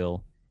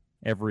landfill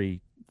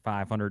every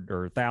 500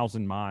 or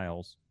 1,000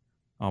 miles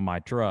on my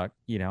truck.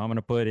 I'm going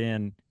to put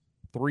in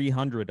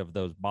 300 of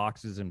those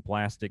boxes and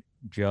plastic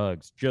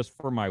jugs just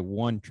for my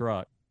one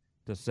truck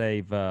to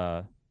save,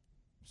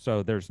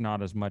 so there's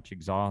not as much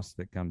exhaust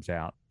that comes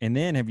out. And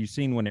then have you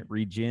seen when it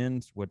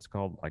regens, what's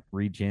called like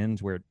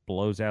regens, where it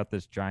blows out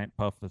this giant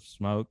puff of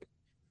smoke?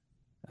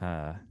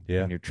 Yeah.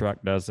 When your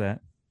truck does that.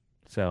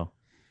 So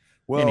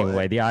well,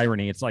 anyway, the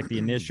irony, it's like the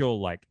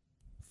initial like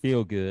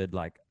feel good,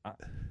 like I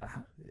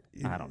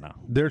don't know.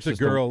 There's a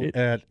girl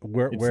at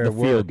where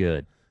feel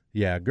good.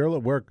 Yeah, a girl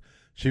at work.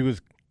 She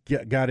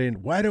got in.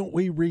 Why don't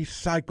we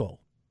recycle?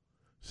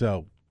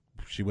 So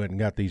she went and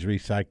got these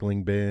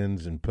recycling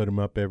bins and put them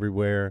up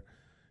everywhere.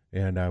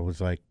 And I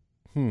was like,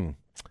 the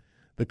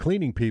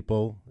cleaning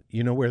people,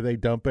 where they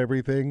dump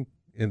everything?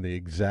 In the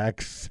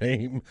exact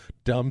same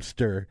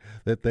dumpster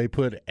that they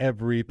put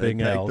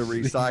everything else.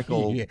 The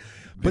recycle. Yeah.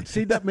 But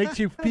see, that makes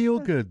you feel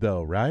good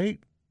though, right?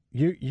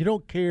 You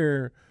don't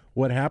care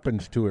what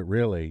happens to it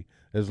really,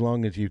 as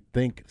long as you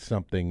think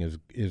something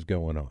is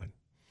going on.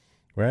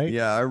 Right?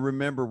 Yeah, I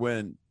remember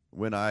when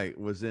I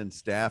was in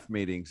staff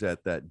meetings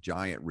at that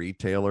giant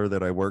retailer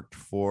that I worked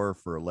for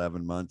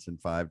 11 months and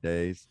 5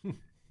 days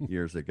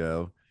years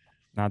ago.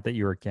 Not that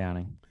you were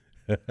counting.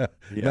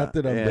 Not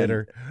that I'm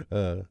bitter.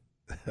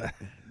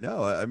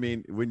 No, I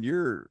mean, when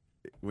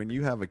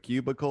you have a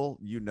cubicle,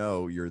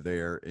 you're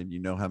there and you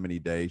know how many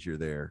days you're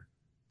there.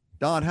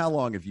 Don, how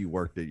long have you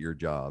worked at your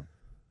job?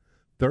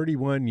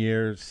 31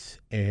 years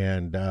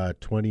and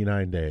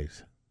 29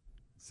 days.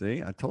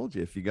 See, I told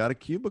you, if you got a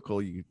cubicle,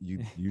 you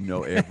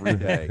know every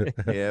day,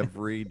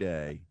 every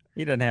day.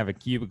 He doesn't have a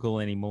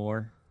cubicle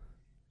anymore.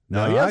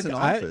 No, he has an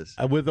office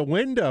with a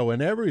window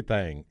and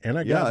everything. And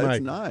I got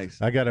it's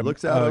nice. I got a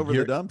looks out over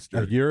the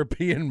dumpster. A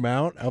European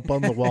mount up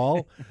on the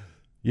wall,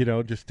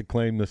 just to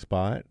claim the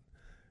spot.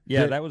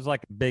 Yeah, that was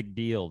like a big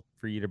deal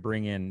for you to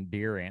bring in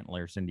deer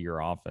antlers into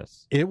your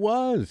office. It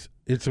was.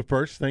 It's the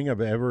first thing I've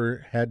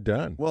ever had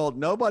done. Well,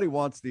 nobody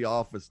wants the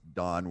office,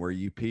 Don, where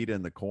you peed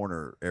in the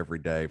corner every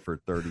day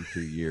for 32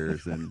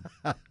 years and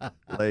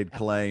laid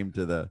claim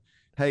to the.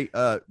 Hey,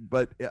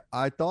 but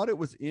I thought it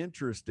was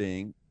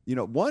interesting.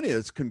 One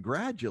is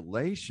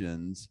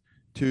congratulations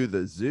to the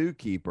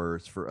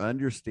zookeepers for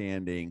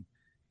understanding.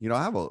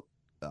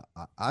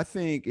 I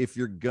think if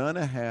you're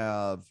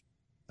gonna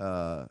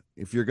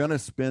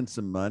spend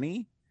some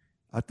money,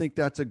 I think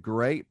that's a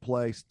great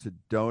place to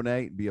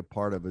donate, be a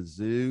part of a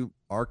zoo.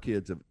 Our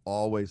kids have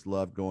always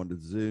loved going to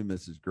the zoo.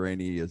 Mrs.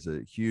 Graney is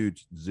a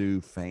huge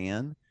zoo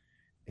fan.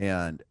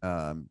 And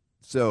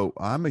so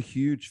I'm a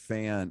huge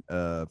fan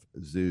of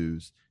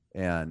zoos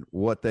and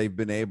what they've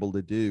been able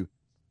to do.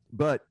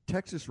 But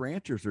Texas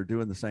ranchers are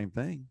doing the same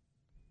thing.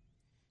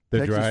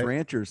 Texas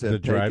ranchers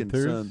have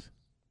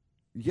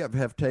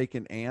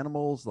taken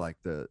animals like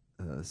the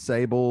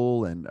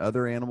sable and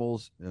other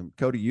animals.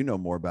 Cody, you know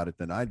more about it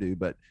than I do,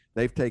 but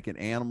they've taken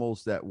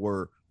animals that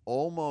were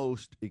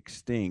almost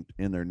extinct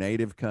in their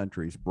native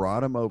countries, brought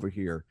them over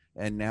here,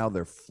 and now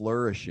they're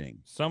flourishing.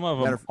 Some of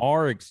them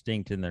are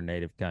extinct in their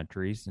native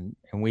countries, and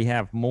we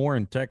have more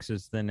in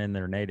Texas than in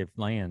their native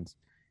lands.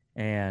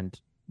 And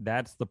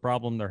that's the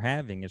problem they're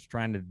having, is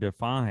trying to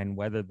define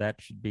whether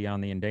that should be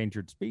on the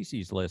endangered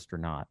species list or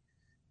not.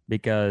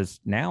 Because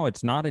now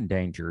it's not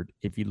endangered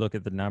if you look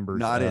at the numbers.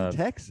 Not in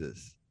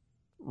Texas.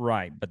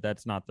 Right, but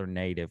that's not their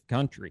native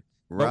country.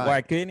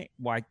 Right.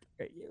 But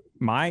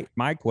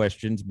my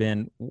question's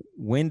been,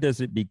 when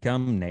does it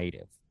become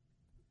native?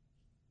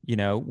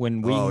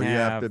 When we you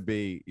have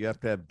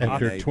to have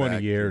after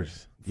 20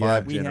 years,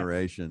 5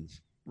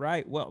 generations.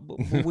 Right. Well,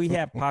 we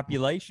have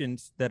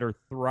populations that are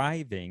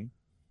thriving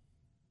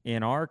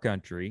in our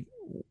country.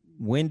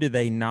 When are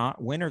they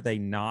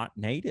not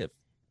native?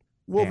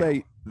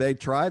 Well, they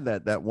tried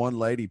that. That one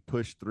lady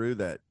pushed through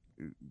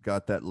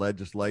got that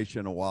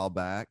legislation a while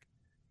back,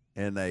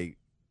 and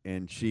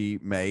she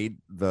made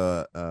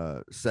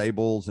the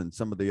sables and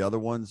some of the other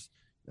ones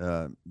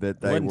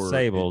that they were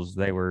sables.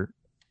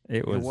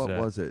 What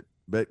was it?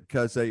 But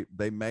because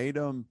they made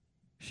them,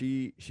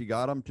 she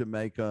got them to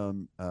make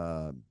them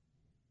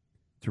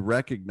to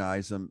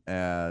recognize them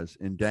as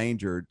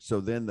endangered.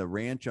 So then the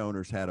ranch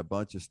owners had a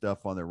bunch of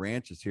stuff on their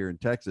ranches here in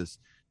Texas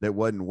that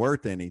wasn't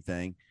worth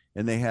anything.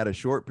 And they had a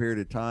short period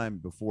of time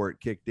before it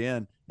kicked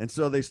in. And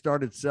so they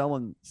started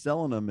selling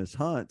them as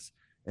hunts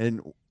and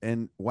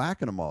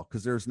whacking them all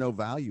because there's no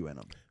value in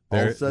them. All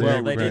of a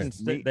sudden, they didn't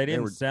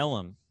sell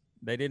them.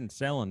 They didn't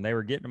sell them. They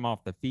were getting them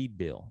off the feed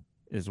bill,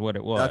 is what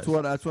it was. That's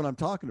what I'm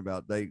talking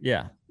about. But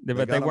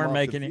they weren't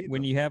making it.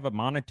 When you have a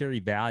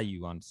monetary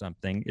value on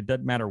something, it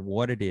doesn't matter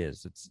what it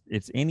is.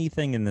 It's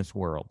anything in this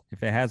world.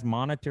 If it has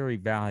monetary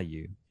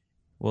value,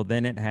 well,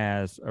 then it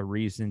has a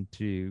reason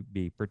to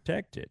be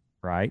protected,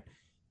 right?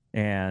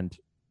 And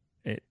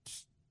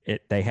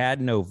they had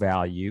no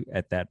value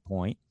at that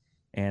point,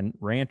 and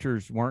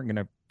ranchers weren't going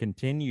to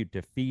continue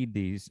to feed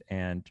these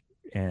and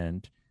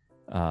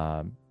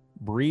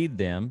breed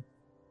them.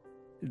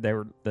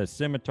 The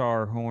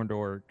scimitar horned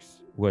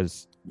oryx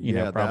was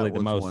probably the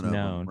most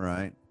known,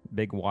 right?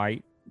 Big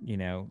white,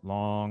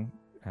 long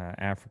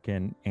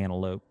African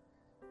antelope.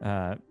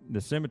 The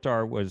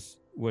scimitar was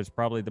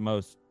probably the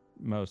most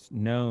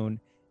known,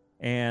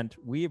 and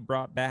we've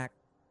brought back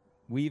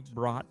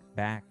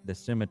the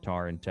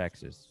scimitar in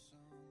Texas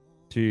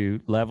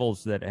to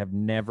levels that have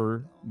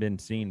never been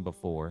seen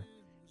before.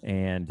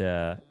 And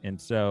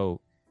so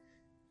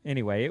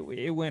anyway,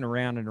 it went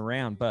around and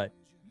around, but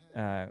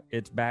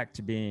it's back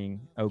to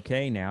being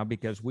okay now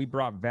because we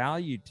brought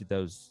value to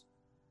those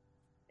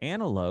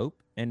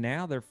antelope, and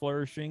now they're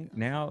flourishing.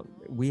 Now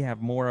we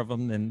have more of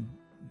them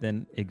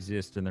than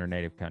exist in their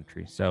native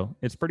country. So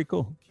it's pretty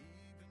cool.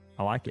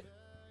 I like it.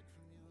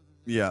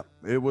 Yeah,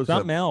 it was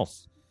something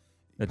else.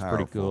 That's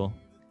powerful. Pretty cool.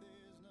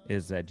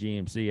 Is that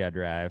GMC I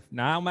drive.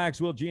 Now,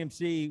 Maxwell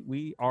GMC,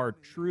 we are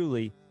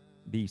truly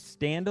the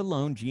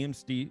standalone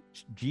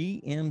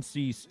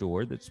GMC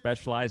store that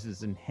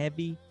specializes in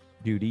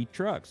heavy-duty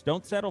trucks.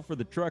 Don't settle for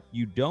the truck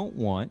you don't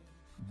want.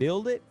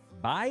 Build it,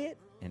 buy it,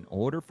 and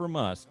order from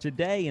us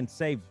today and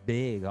save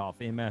big off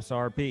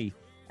MSRP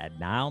at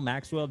Nile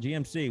Maxwell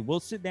GMC.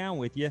 We'll sit down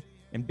with you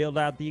and build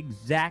out the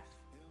exact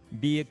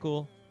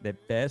vehicle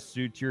that best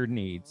suits your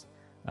needs.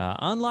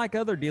 Unlike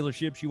other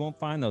dealerships, you won't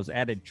find those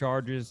added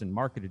charges and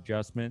market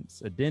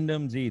adjustments,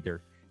 addendums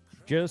either.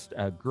 Just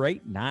a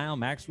great Nile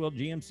Maxwell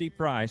GMC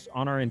price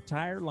on our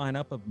entire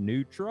lineup of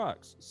new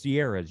trucks.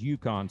 Sierras,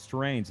 Yukons,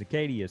 Terrains,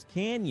 Acadias,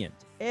 Canyons,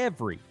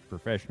 every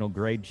professional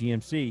grade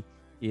GMC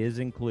is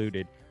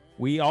included.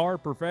 We are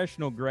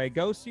professional grade.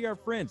 Go see our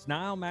friends,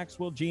 Nile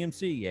Maxwell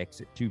GMC,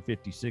 exit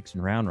 256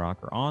 in Round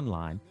Rock, or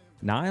online,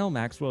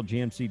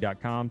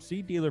 NileMaxwellGMC.com.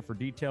 See dealer for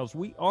details.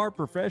 We are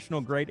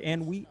professional grade,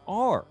 and we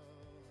are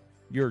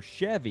your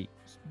Chevy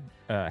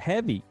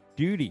heavy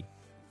duty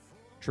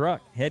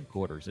truck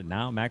headquarters at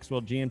Nile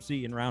Maxwell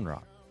GMC in Round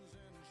Rock.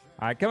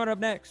 All right, coming up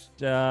next,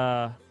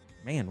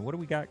 what do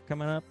we got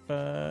coming up?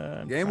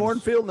 Game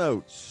Warden Field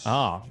Notes.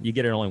 You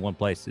get it only one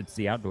place. It's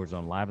the Outdoor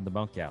Zone, live in the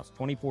bunkhouse,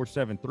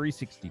 24/7,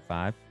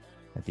 365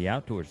 at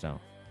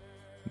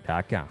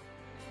theoutdoorzone.com.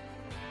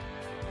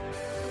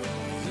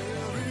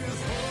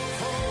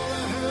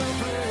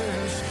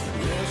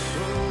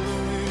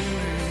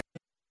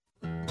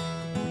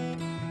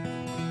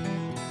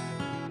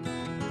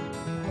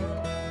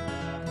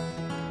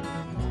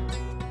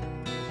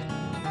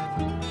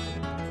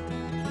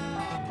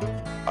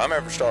 I'm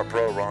Everstar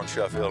Pro Ron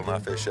Sheffield, and I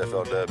fish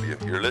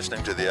FLW. You're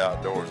listening to the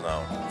Outdoor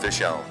Zone.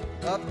 Fish on.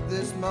 Up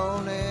this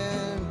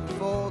morning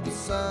before the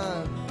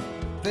sun,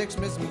 fixed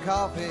me some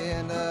coffee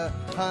and a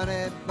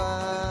honey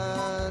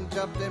bun.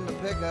 Jumped in my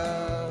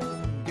pickup,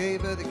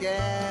 gave her the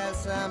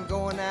gas. I'm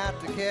going out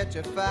to catch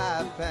a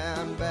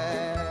 5-pound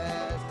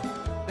bass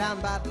down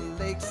by the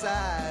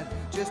lakeside,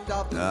 just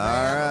off the.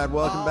 All right,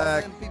 welcome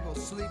back. People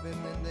sleeping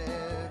in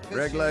their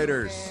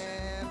Regulators,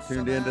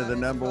 tuned into the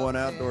 #1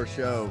 outdoor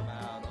show.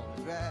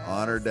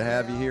 Honored to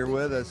have you here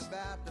with us.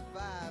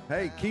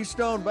 Hey,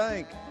 Keystone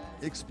Bank,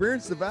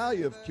 experience the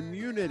value of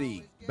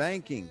community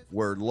banking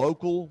where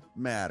local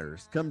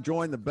matters. Come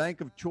join the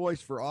bank of choice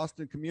for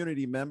Austin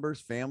community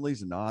members,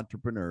 families, and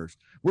entrepreneurs.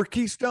 We're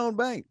Keystone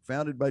Bank,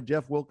 founded by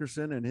Jeff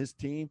Wilkerson and his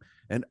team,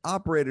 and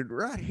operated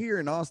right here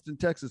in Austin,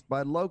 Texas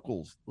by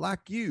locals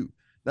like you.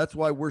 That's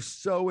why we're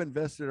so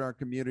invested in our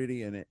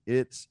community and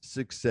its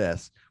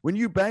success. When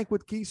you bank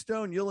with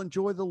Keystone, you'll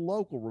enjoy the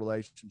local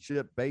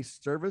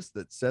relationship-based service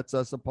that sets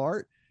us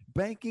apart.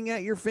 Banking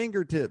at your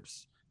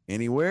fingertips,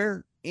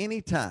 anywhere,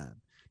 anytime.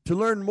 To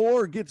learn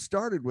more, get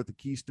started with a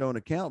Keystone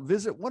account.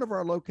 Visit one of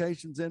our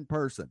locations in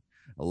person.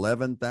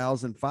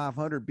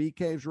 11,500 Bee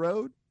Caves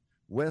Road,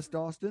 West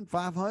Austin,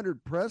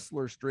 500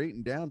 Pressler Street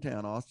in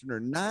downtown Austin, or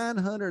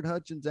 900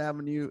 Hutchins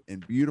Avenue in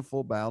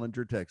beautiful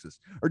Ballinger,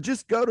 Texas. Or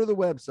just go to the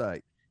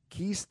website,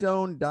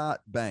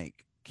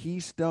 keystone.bank,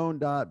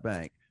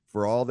 keystone.bank,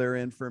 for all their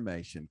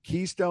information.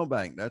 Keystone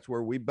Bank, that's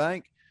where we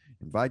bank.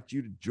 Invite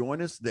you to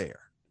join us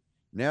there.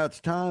 Now it's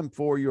time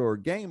for your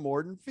Game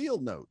Warden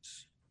Field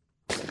Notes.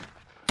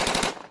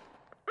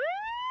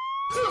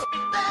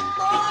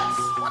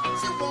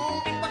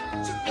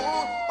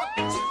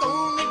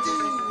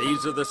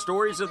 These are the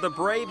stories of the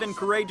brave and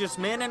courageous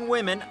men and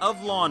women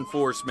of law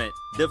enforcement,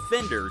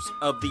 defenders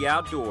of the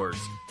outdoors.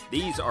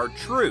 These are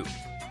true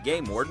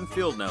Game Warden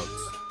Field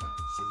Notes.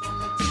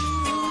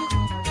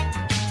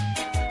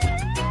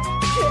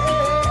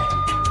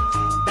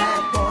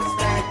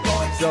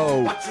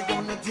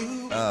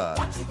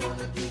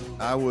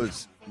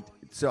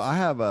 I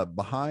have a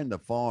behind the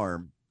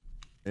farm,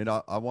 and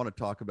I want to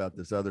talk about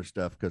this other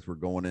stuff because we're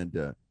going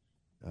into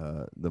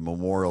the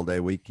Memorial Day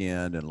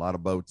weekend and a lot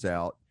of boats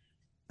out.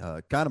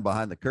 Kind of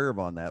behind the curve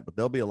on that, but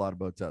there'll be a lot of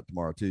boats out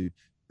tomorrow too.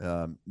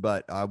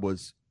 But I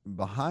was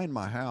behind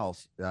my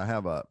house. I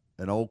have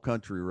an old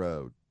country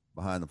road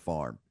behind the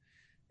farm,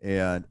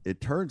 and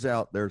it turns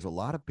out there's a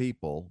lot of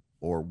people,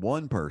 or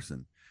one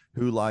person,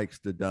 who likes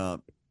to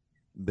dump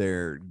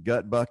their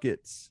gut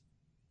buckets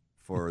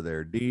for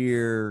their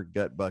deer,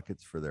 gut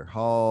buckets for their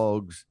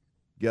hogs,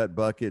 gut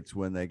buckets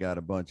when they got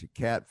a bunch of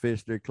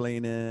catfish they're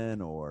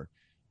cleaning, or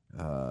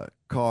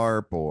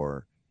carp,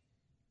 or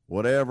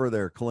whatever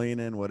they're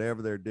cleaning,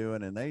 whatever they're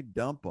doing, and they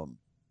dump them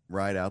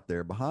right out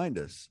there behind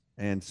us.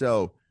 And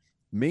so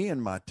me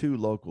and my two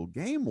local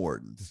game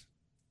wardens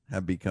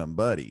have become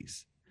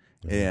buddies,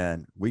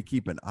 and we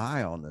keep an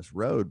eye on this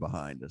road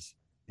behind us.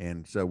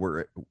 And so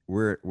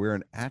we're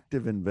an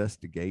active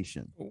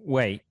investigation.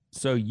 Wait,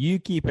 so you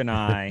keep an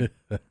eye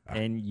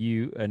and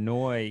you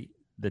annoy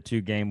the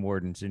two game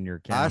wardens in your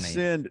county? I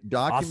send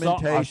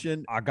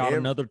documentation. I got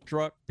another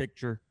truck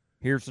picture.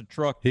 Here's a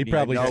truck. He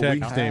probably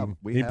texted him.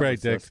 He probably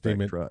texted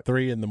him at truck.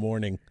 3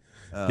 a.m,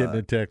 getting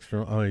a text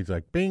from. Oh, he's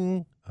like,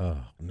 "Bing! Oh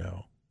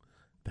no,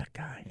 that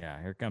guy." Yeah,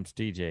 here comes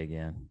TJ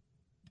again.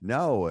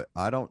 No,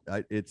 I don't.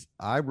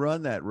 I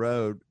run that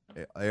road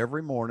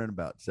every morning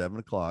about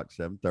 7:00,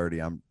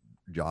 7:30. I'm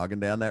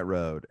jogging down that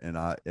road, and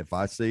if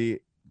I see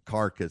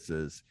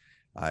carcasses,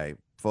 I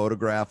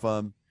photograph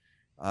them.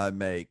 I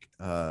make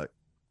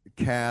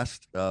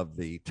cast of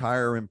the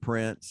tire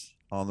imprints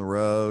on the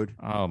road.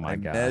 Oh my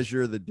God!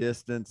 Measure the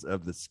distance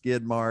of the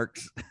skid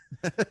marks.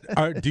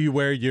 Do you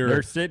wear your?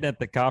 They're sitting at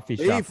the coffee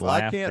shop Beef,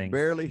 laughing. I can't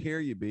barely hear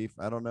you, Beef.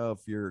 I don't know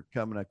if you're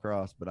coming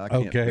across, but I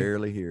can't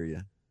barely hear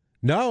you.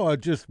 No, I was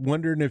just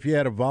wondering if you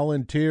had a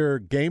volunteer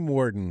game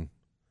warden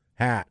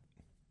hat.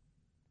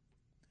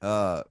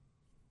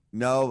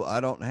 No,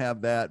 I don't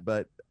have that,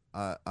 but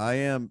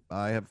I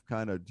have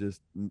kind of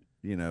just,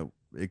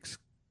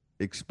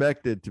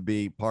 expected to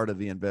be part of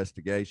the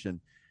investigation.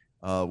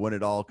 When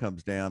it all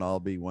comes down, I'll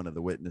be one of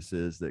the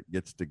witnesses that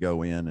gets to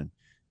go in and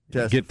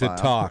testify. Get to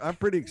talk. I'm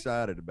pretty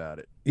excited about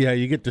it. Yeah,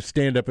 you get to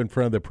stand up in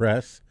front of the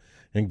press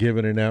and give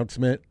an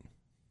announcement.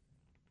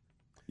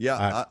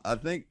 Yeah, I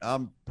think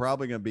I'm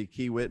probably going to be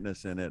key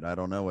witness in it. I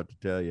don't know what to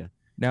tell you.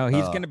 No,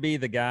 he's going to be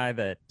the guy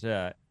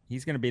that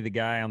he's going to be the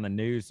guy on the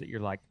news that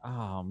you're like,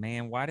 oh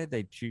man, why did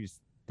they choose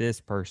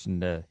this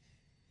person to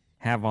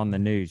have on the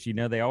news?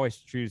 They always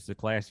choose the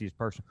classiest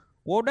person.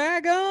 Well,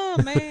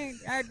 daggum, man,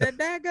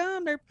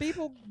 daggum, there are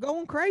people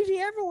going crazy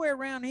everywhere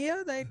around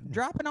here. They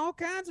dropping all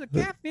kinds of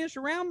catfish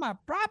around my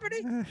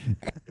property.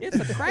 It's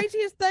the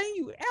craziest thing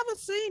you ever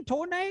seen.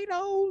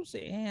 Tornadoes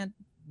and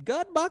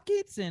gut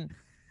buckets, and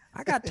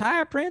I got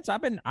tire prints.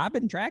 I've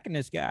been tracking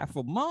this guy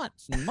for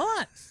months and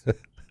months.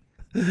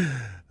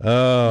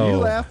 Oh, you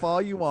laugh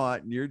all you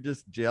want, and you're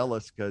just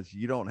jealous because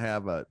you don't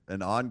have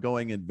an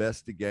ongoing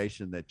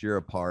investigation that you're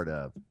a part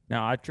of.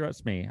 No,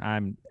 trust me,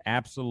 I'm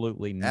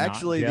absolutely not.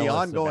 Actually, the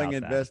ongoing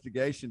about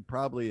investigation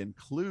probably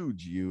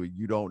includes you.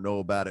 You don't know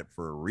about it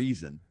for a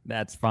reason.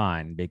 That's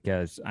fine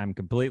because I'm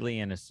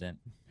completely innocent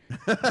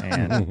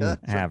and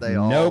have they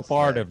no all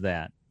part say. of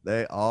that.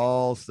 They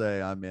all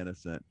say I'm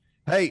innocent.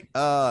 Hey,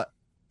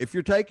 if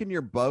you're taking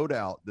your boat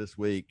out this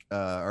week,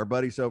 our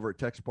buddies over at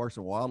Texas Parks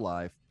and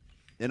Wildlife,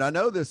 and I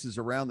know this is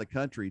around the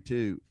country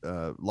too,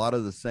 a lot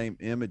of the same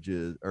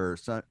images or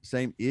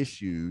same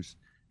issues,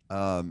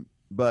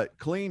 but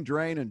clean,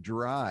 drain, and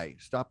dry.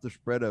 Stop the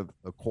spread of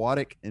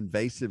aquatic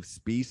invasive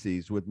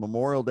species. With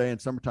Memorial Day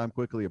and summertime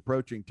quickly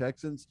approaching,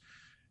 Texans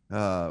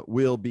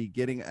will be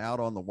getting out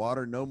on the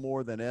water now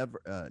more than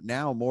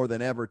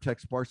ever.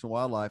 Texas Parks and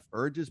Wildlife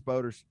urges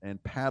boaters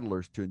and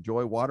paddlers to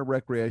enjoy water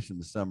recreation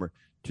this summer.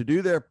 To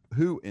do their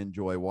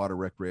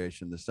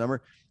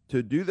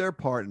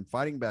part in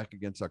fighting back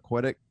against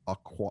aquatic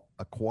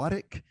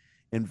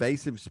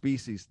invasive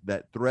species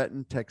that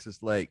threaten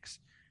Texas lakes.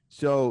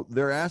 So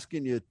they're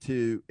asking you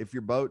to, if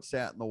your boat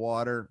sat in the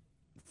water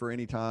for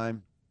any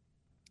time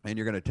and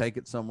you're going to take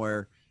it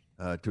somewhere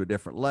to a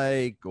different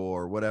lake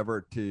or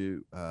whatever,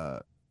 to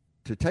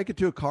take it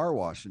to a car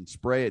wash and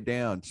spray it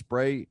down,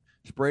 spray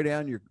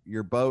down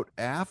your boat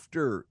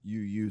after you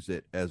use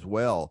it as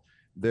well.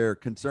 They're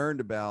concerned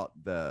about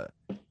the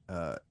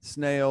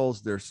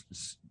snails. They're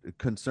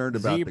concerned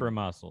about zebra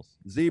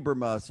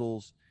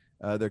mussels.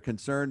 They're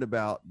concerned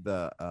about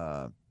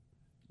the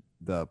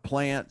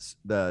plants,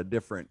 the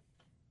different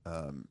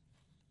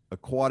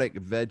aquatic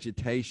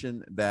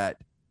vegetation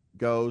that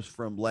goes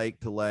from lake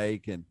to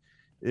lake. And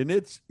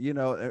it's,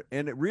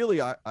 and it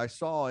really, I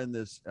saw in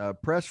this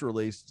press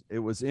release, it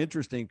was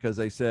interesting because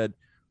they said,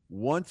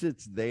 once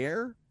it's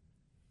there,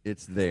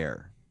 it's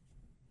there.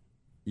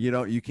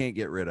 You can't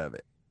get rid of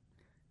it.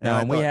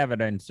 And we have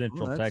it in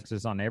Central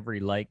Texas on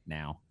every lake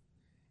now.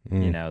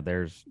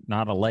 There's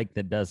not a lake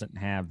that doesn't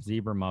have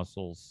zebra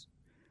mussels.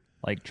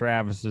 Lake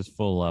Travis is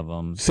full of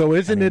them. So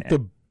isn't it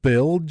the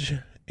bilge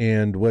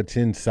and what's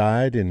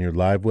inside in your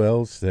live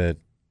wells that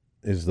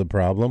is the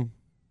problem?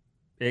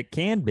 It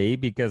can be,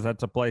 because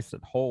that's a place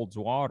that holds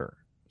water.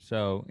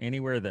 So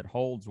anywhere that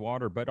holds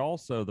water, but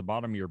also the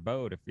bottom of your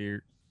boat, if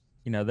you're,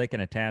 they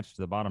can attach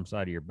to the bottom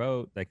side of your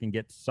boat. They can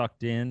get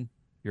sucked in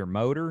your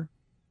motor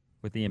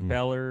with the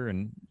impeller,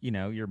 and,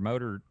 your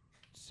motor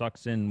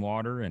sucks in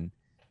water. And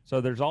so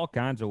there's all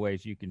kinds of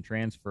ways you can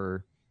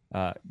transfer.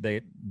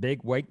 The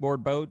big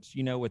wakeboard boats,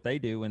 what they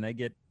do when they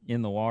get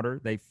in the water,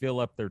 they fill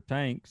up their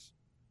tanks,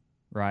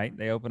 right?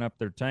 They open up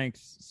their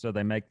tanks, so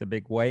they make the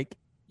big wake.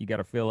 You got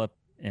to fill up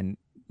and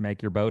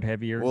make your boat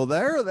heavier. Well,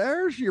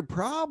 there's your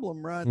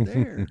problem right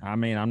there. I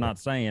mean, I'm not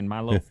saying my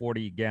little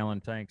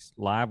 40-gallon tanks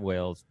live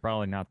well is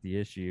probably not the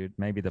issue.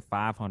 Maybe the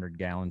 500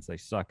 gallons they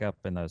suck up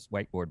in those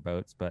wakeboard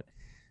boats, but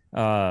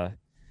at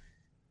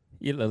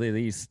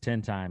least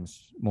 10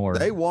 times more.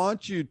 They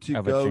want you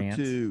to go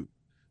to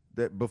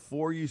that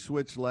before you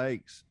switch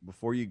lakes,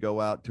 before you go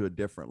out to a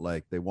different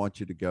lake. They want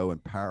you to go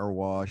and power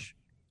wash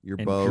your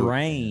boat,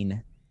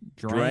 drain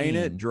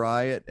it,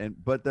 dry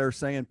it, but they're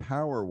saying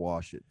power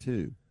wash it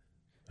too.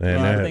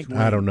 And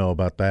I don't know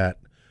about that.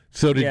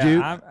 So did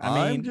you?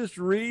 I'm just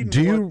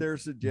reading what they're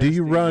suggesting. Do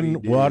you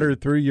run water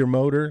through your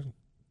motor,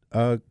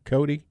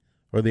 Cody,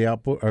 or the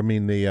output? I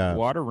mean, the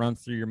water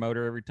runs through your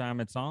motor every time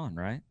it's on,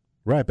 right?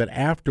 Right, but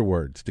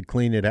afterwards to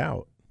clean it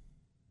out.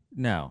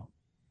 No.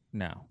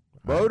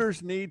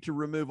 Boaters need to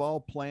remove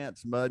all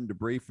plants, mud, and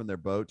debris from their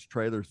boats,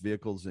 trailers,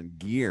 vehicles, and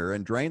gear,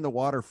 and drain the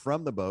water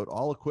from the boat,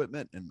 all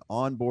equipment, and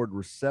onboard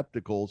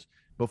receptacles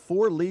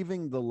before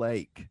leaving the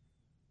lake.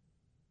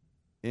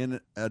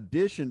 In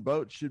addition,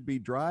 boats should be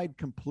dried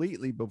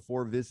completely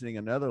before visiting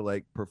another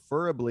lake,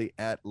 preferably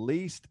at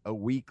least a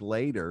week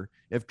later.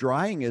 If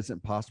drying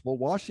isn't possible,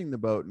 washing the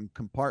boat in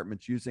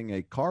compartments using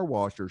a car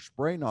wash or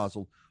spray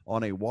nozzle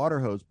on a water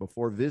hose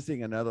before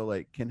visiting another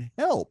lake can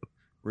help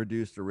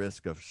reduce the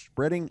risk of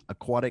spreading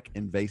aquatic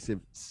invasive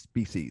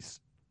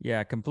species.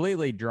 Yeah,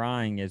 completely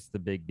drying is the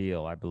big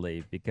deal, I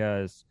believe,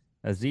 because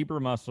A zebra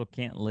mussel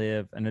can't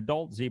live. An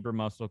adult zebra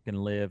mussel can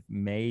live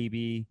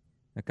maybe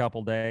a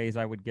couple days,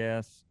 I would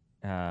guess,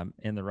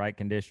 in the right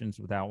conditions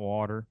without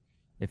water,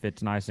 if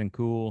it's nice and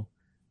cool.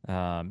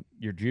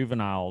 Your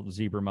juvenile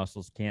zebra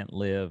mussels can't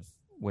live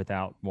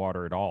without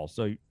water at all.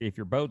 So if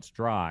your boat's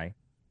dry,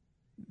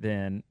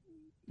 then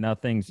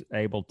nothing's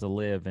able to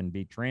live and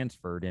be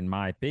transferred, in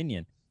my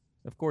opinion.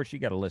 Of course, you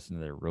got to listen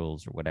to their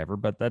rules or whatever,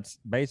 but that's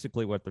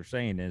basically what they're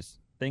saying is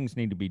things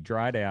need to be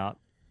dried out,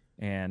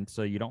 and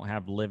so you don't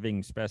have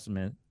living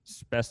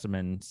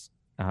specimens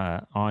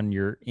on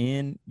your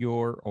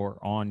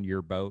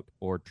boat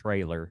or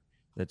trailer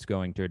that's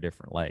going to a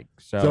different lake.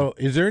 So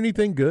is there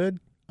anything good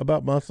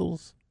about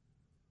mussels?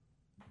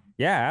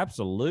 Yeah,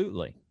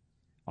 absolutely.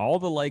 All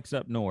the lakes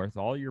up north,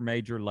 all your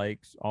major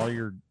lakes, all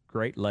your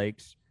Great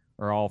Lakes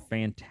are all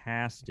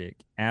fantastic,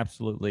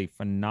 absolutely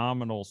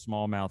phenomenal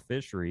smallmouth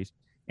fisheries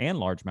and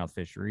largemouth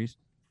fisheries,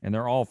 and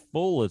they're all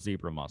full of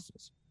zebra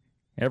mussels,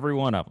 every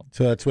one of them.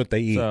 So that's what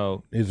they eat,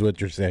 is what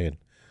you're saying.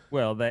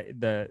 Well,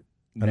 they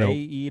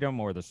eat them,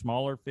 or the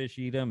smaller fish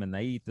eat them, and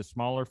they eat the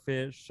smaller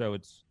fish. So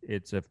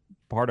it's a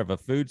part of a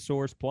food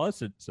source.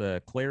 Plus, it's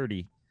a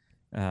clarity,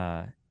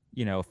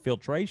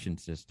 filtration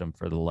system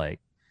for the lake.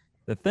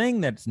 The thing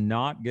that's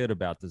not good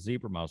about the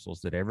zebra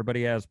mussels that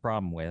everybody has a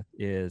problem with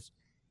is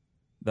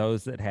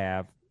those that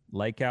have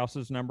lake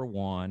houses, number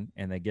one,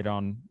 and they get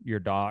on your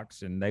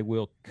docks and they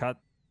will cut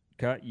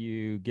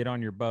you, get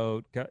on your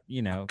boat, cut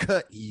you.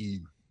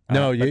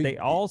 But they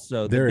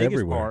also, the biggest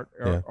everywhere.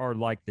 part are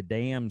like the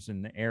dams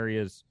and the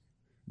areas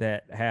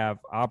that have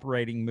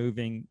operating,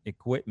 moving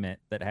equipment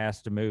that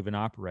has to move and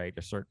operate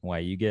a certain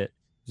way. You get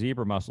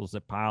zebra mussels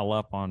that pile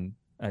up on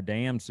a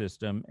dam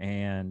system,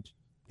 and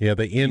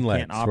the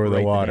inlets for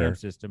the water dam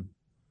system,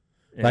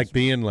 like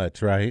the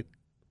inlets, right,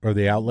 or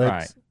the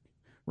outlets,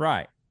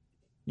 right.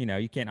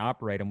 You can't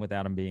operate them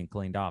without them being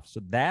cleaned off.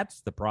 So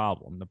that's the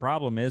problem. The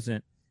problem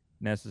isn't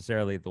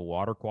necessarily the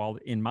water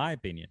quality, in my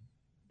opinion.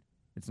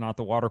 It's not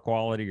the water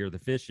quality or the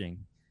fishing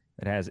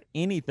that has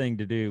anything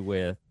to do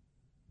with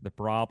the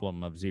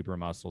problem of zebra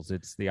mussels.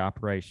 It's the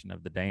operation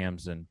of the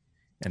dams and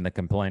the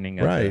complaining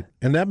of right.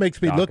 And that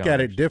makes me look at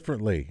it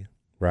differently,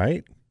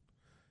 right?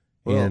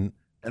 Well,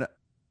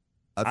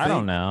 I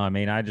don't know. I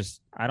mean, I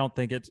don't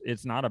think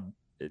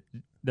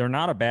they're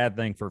not a bad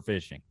thing for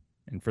fishing,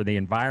 and for the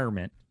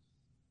environment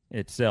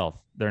itself,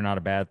 they're not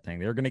a bad thing.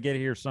 They're going to get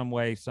here some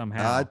way,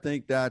 somehow. I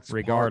think that's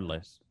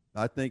regardless.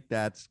 I think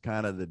that's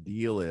kind of the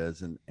deal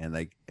is,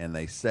 and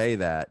they say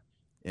that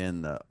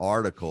in the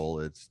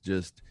article. It's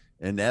just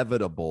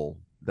inevitable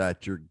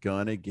that you're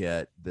gonna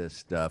get this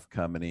stuff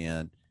coming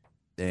in,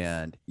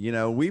 and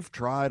we've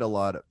tried a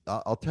lot of.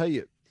 I'll tell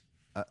you,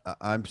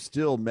 I'm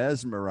still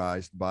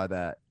mesmerized by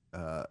that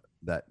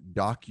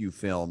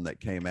docu-film that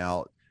came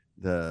out,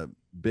 The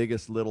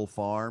Biggest Little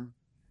Farm,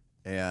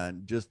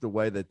 and just the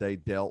way that they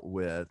dealt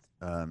with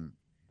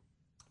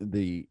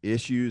the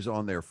issues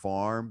on their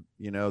farm.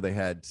 They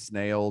had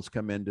snails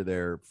come into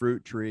their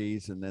fruit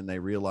trees, and then they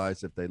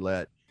realized if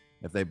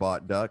they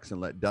bought ducks and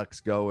let ducks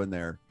go in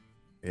their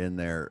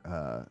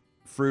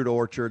fruit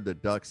orchard, the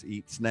ducks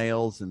eat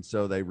snails, and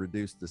so they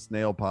reduced the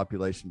snail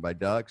population by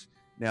ducks.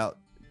 Now,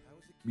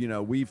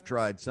 we've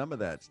tried some of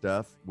that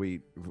stuff.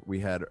 We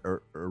had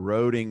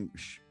eroding,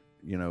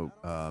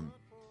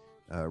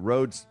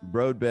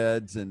 road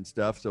beds and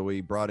stuff. So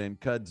we brought in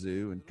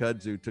kudzu, and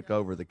kudzu took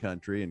over the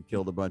country and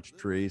killed a bunch of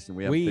trees, and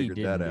we haven't figured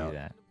that out.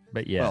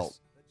 But yes,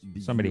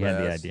 somebody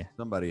had the idea.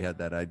 Somebody had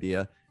that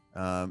idea.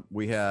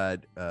 We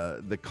had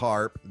the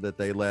carp that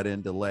they let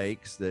into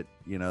lakes.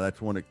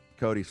 That's one of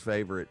Cody's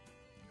favorite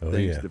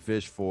things to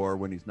fish for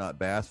when he's not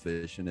bass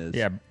fishing.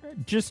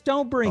 Just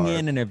don't bring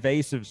in an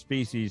invasive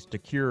species to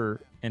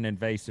cure an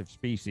invasive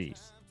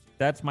species.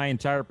 That's my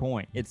entire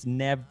point. It's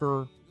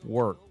never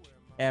worked,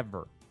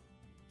 ever.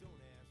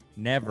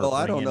 Never. Well,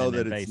 I don't know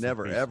that it's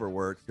never ever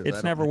worked.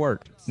 It's never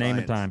worked. Name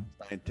a time.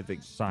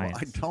 Scientific science.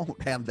 Well, I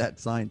don't have that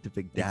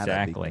scientific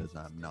data because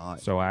I'm not.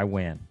 So I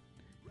win.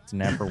 It's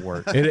never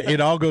worked. It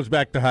all goes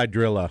back to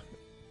hydrilla,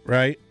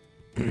 right?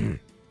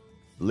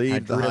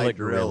 Leave the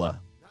hydrilla.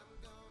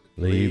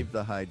 Leave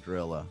the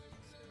hydrilla.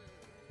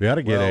 We ought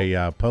to get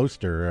a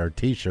poster or a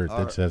T-shirt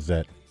that says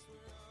that.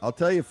 I'll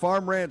tell you,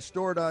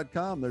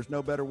 farmranchstore.com, there's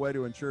no better way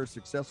to ensure a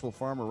successful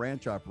farm or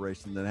ranch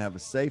operation than to have a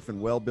safe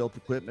and well-built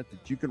equipment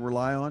that you can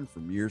rely on for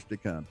years to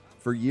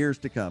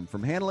come.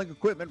 From handling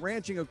equipment,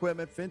 ranching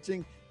equipment,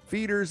 fencing,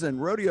 feeders,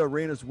 and rodeo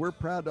arenas, we're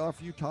proud to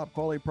offer you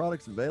top-quality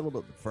products available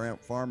at the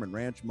farm and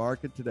ranch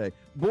market today.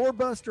 Boar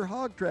Buster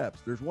hog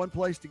traps, there's one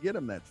place to get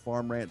them. That's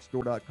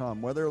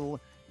farmranchstore.com. Whether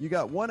you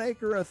got 1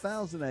 acre or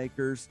 1,000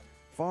 acres,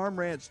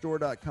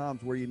 farmranchstore.com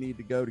is where you need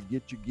to go to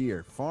get your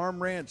gear.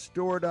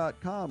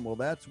 Farmranchstore.com, well,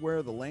 that's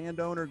where the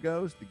landowner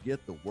goes to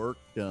get the work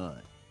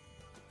done.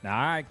 All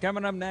right,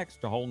 coming up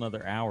next, a whole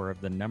nother hour of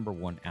the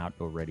 #1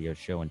 outdoor radio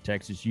show in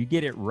Texas. You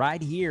get it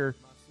right here.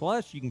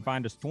 Plus, you can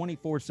find us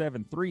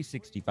 24/7,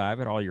 365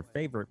 at all your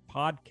favorite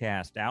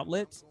podcast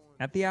outlets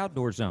at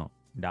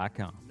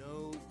theoutdoorzone.com.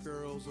 No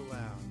girls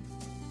allowed.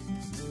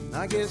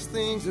 I guess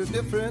things are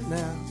different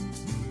now.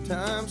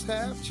 times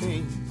have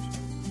changed.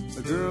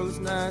 A girl is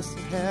nice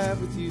to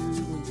have with you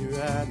when you're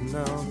riding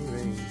on the range.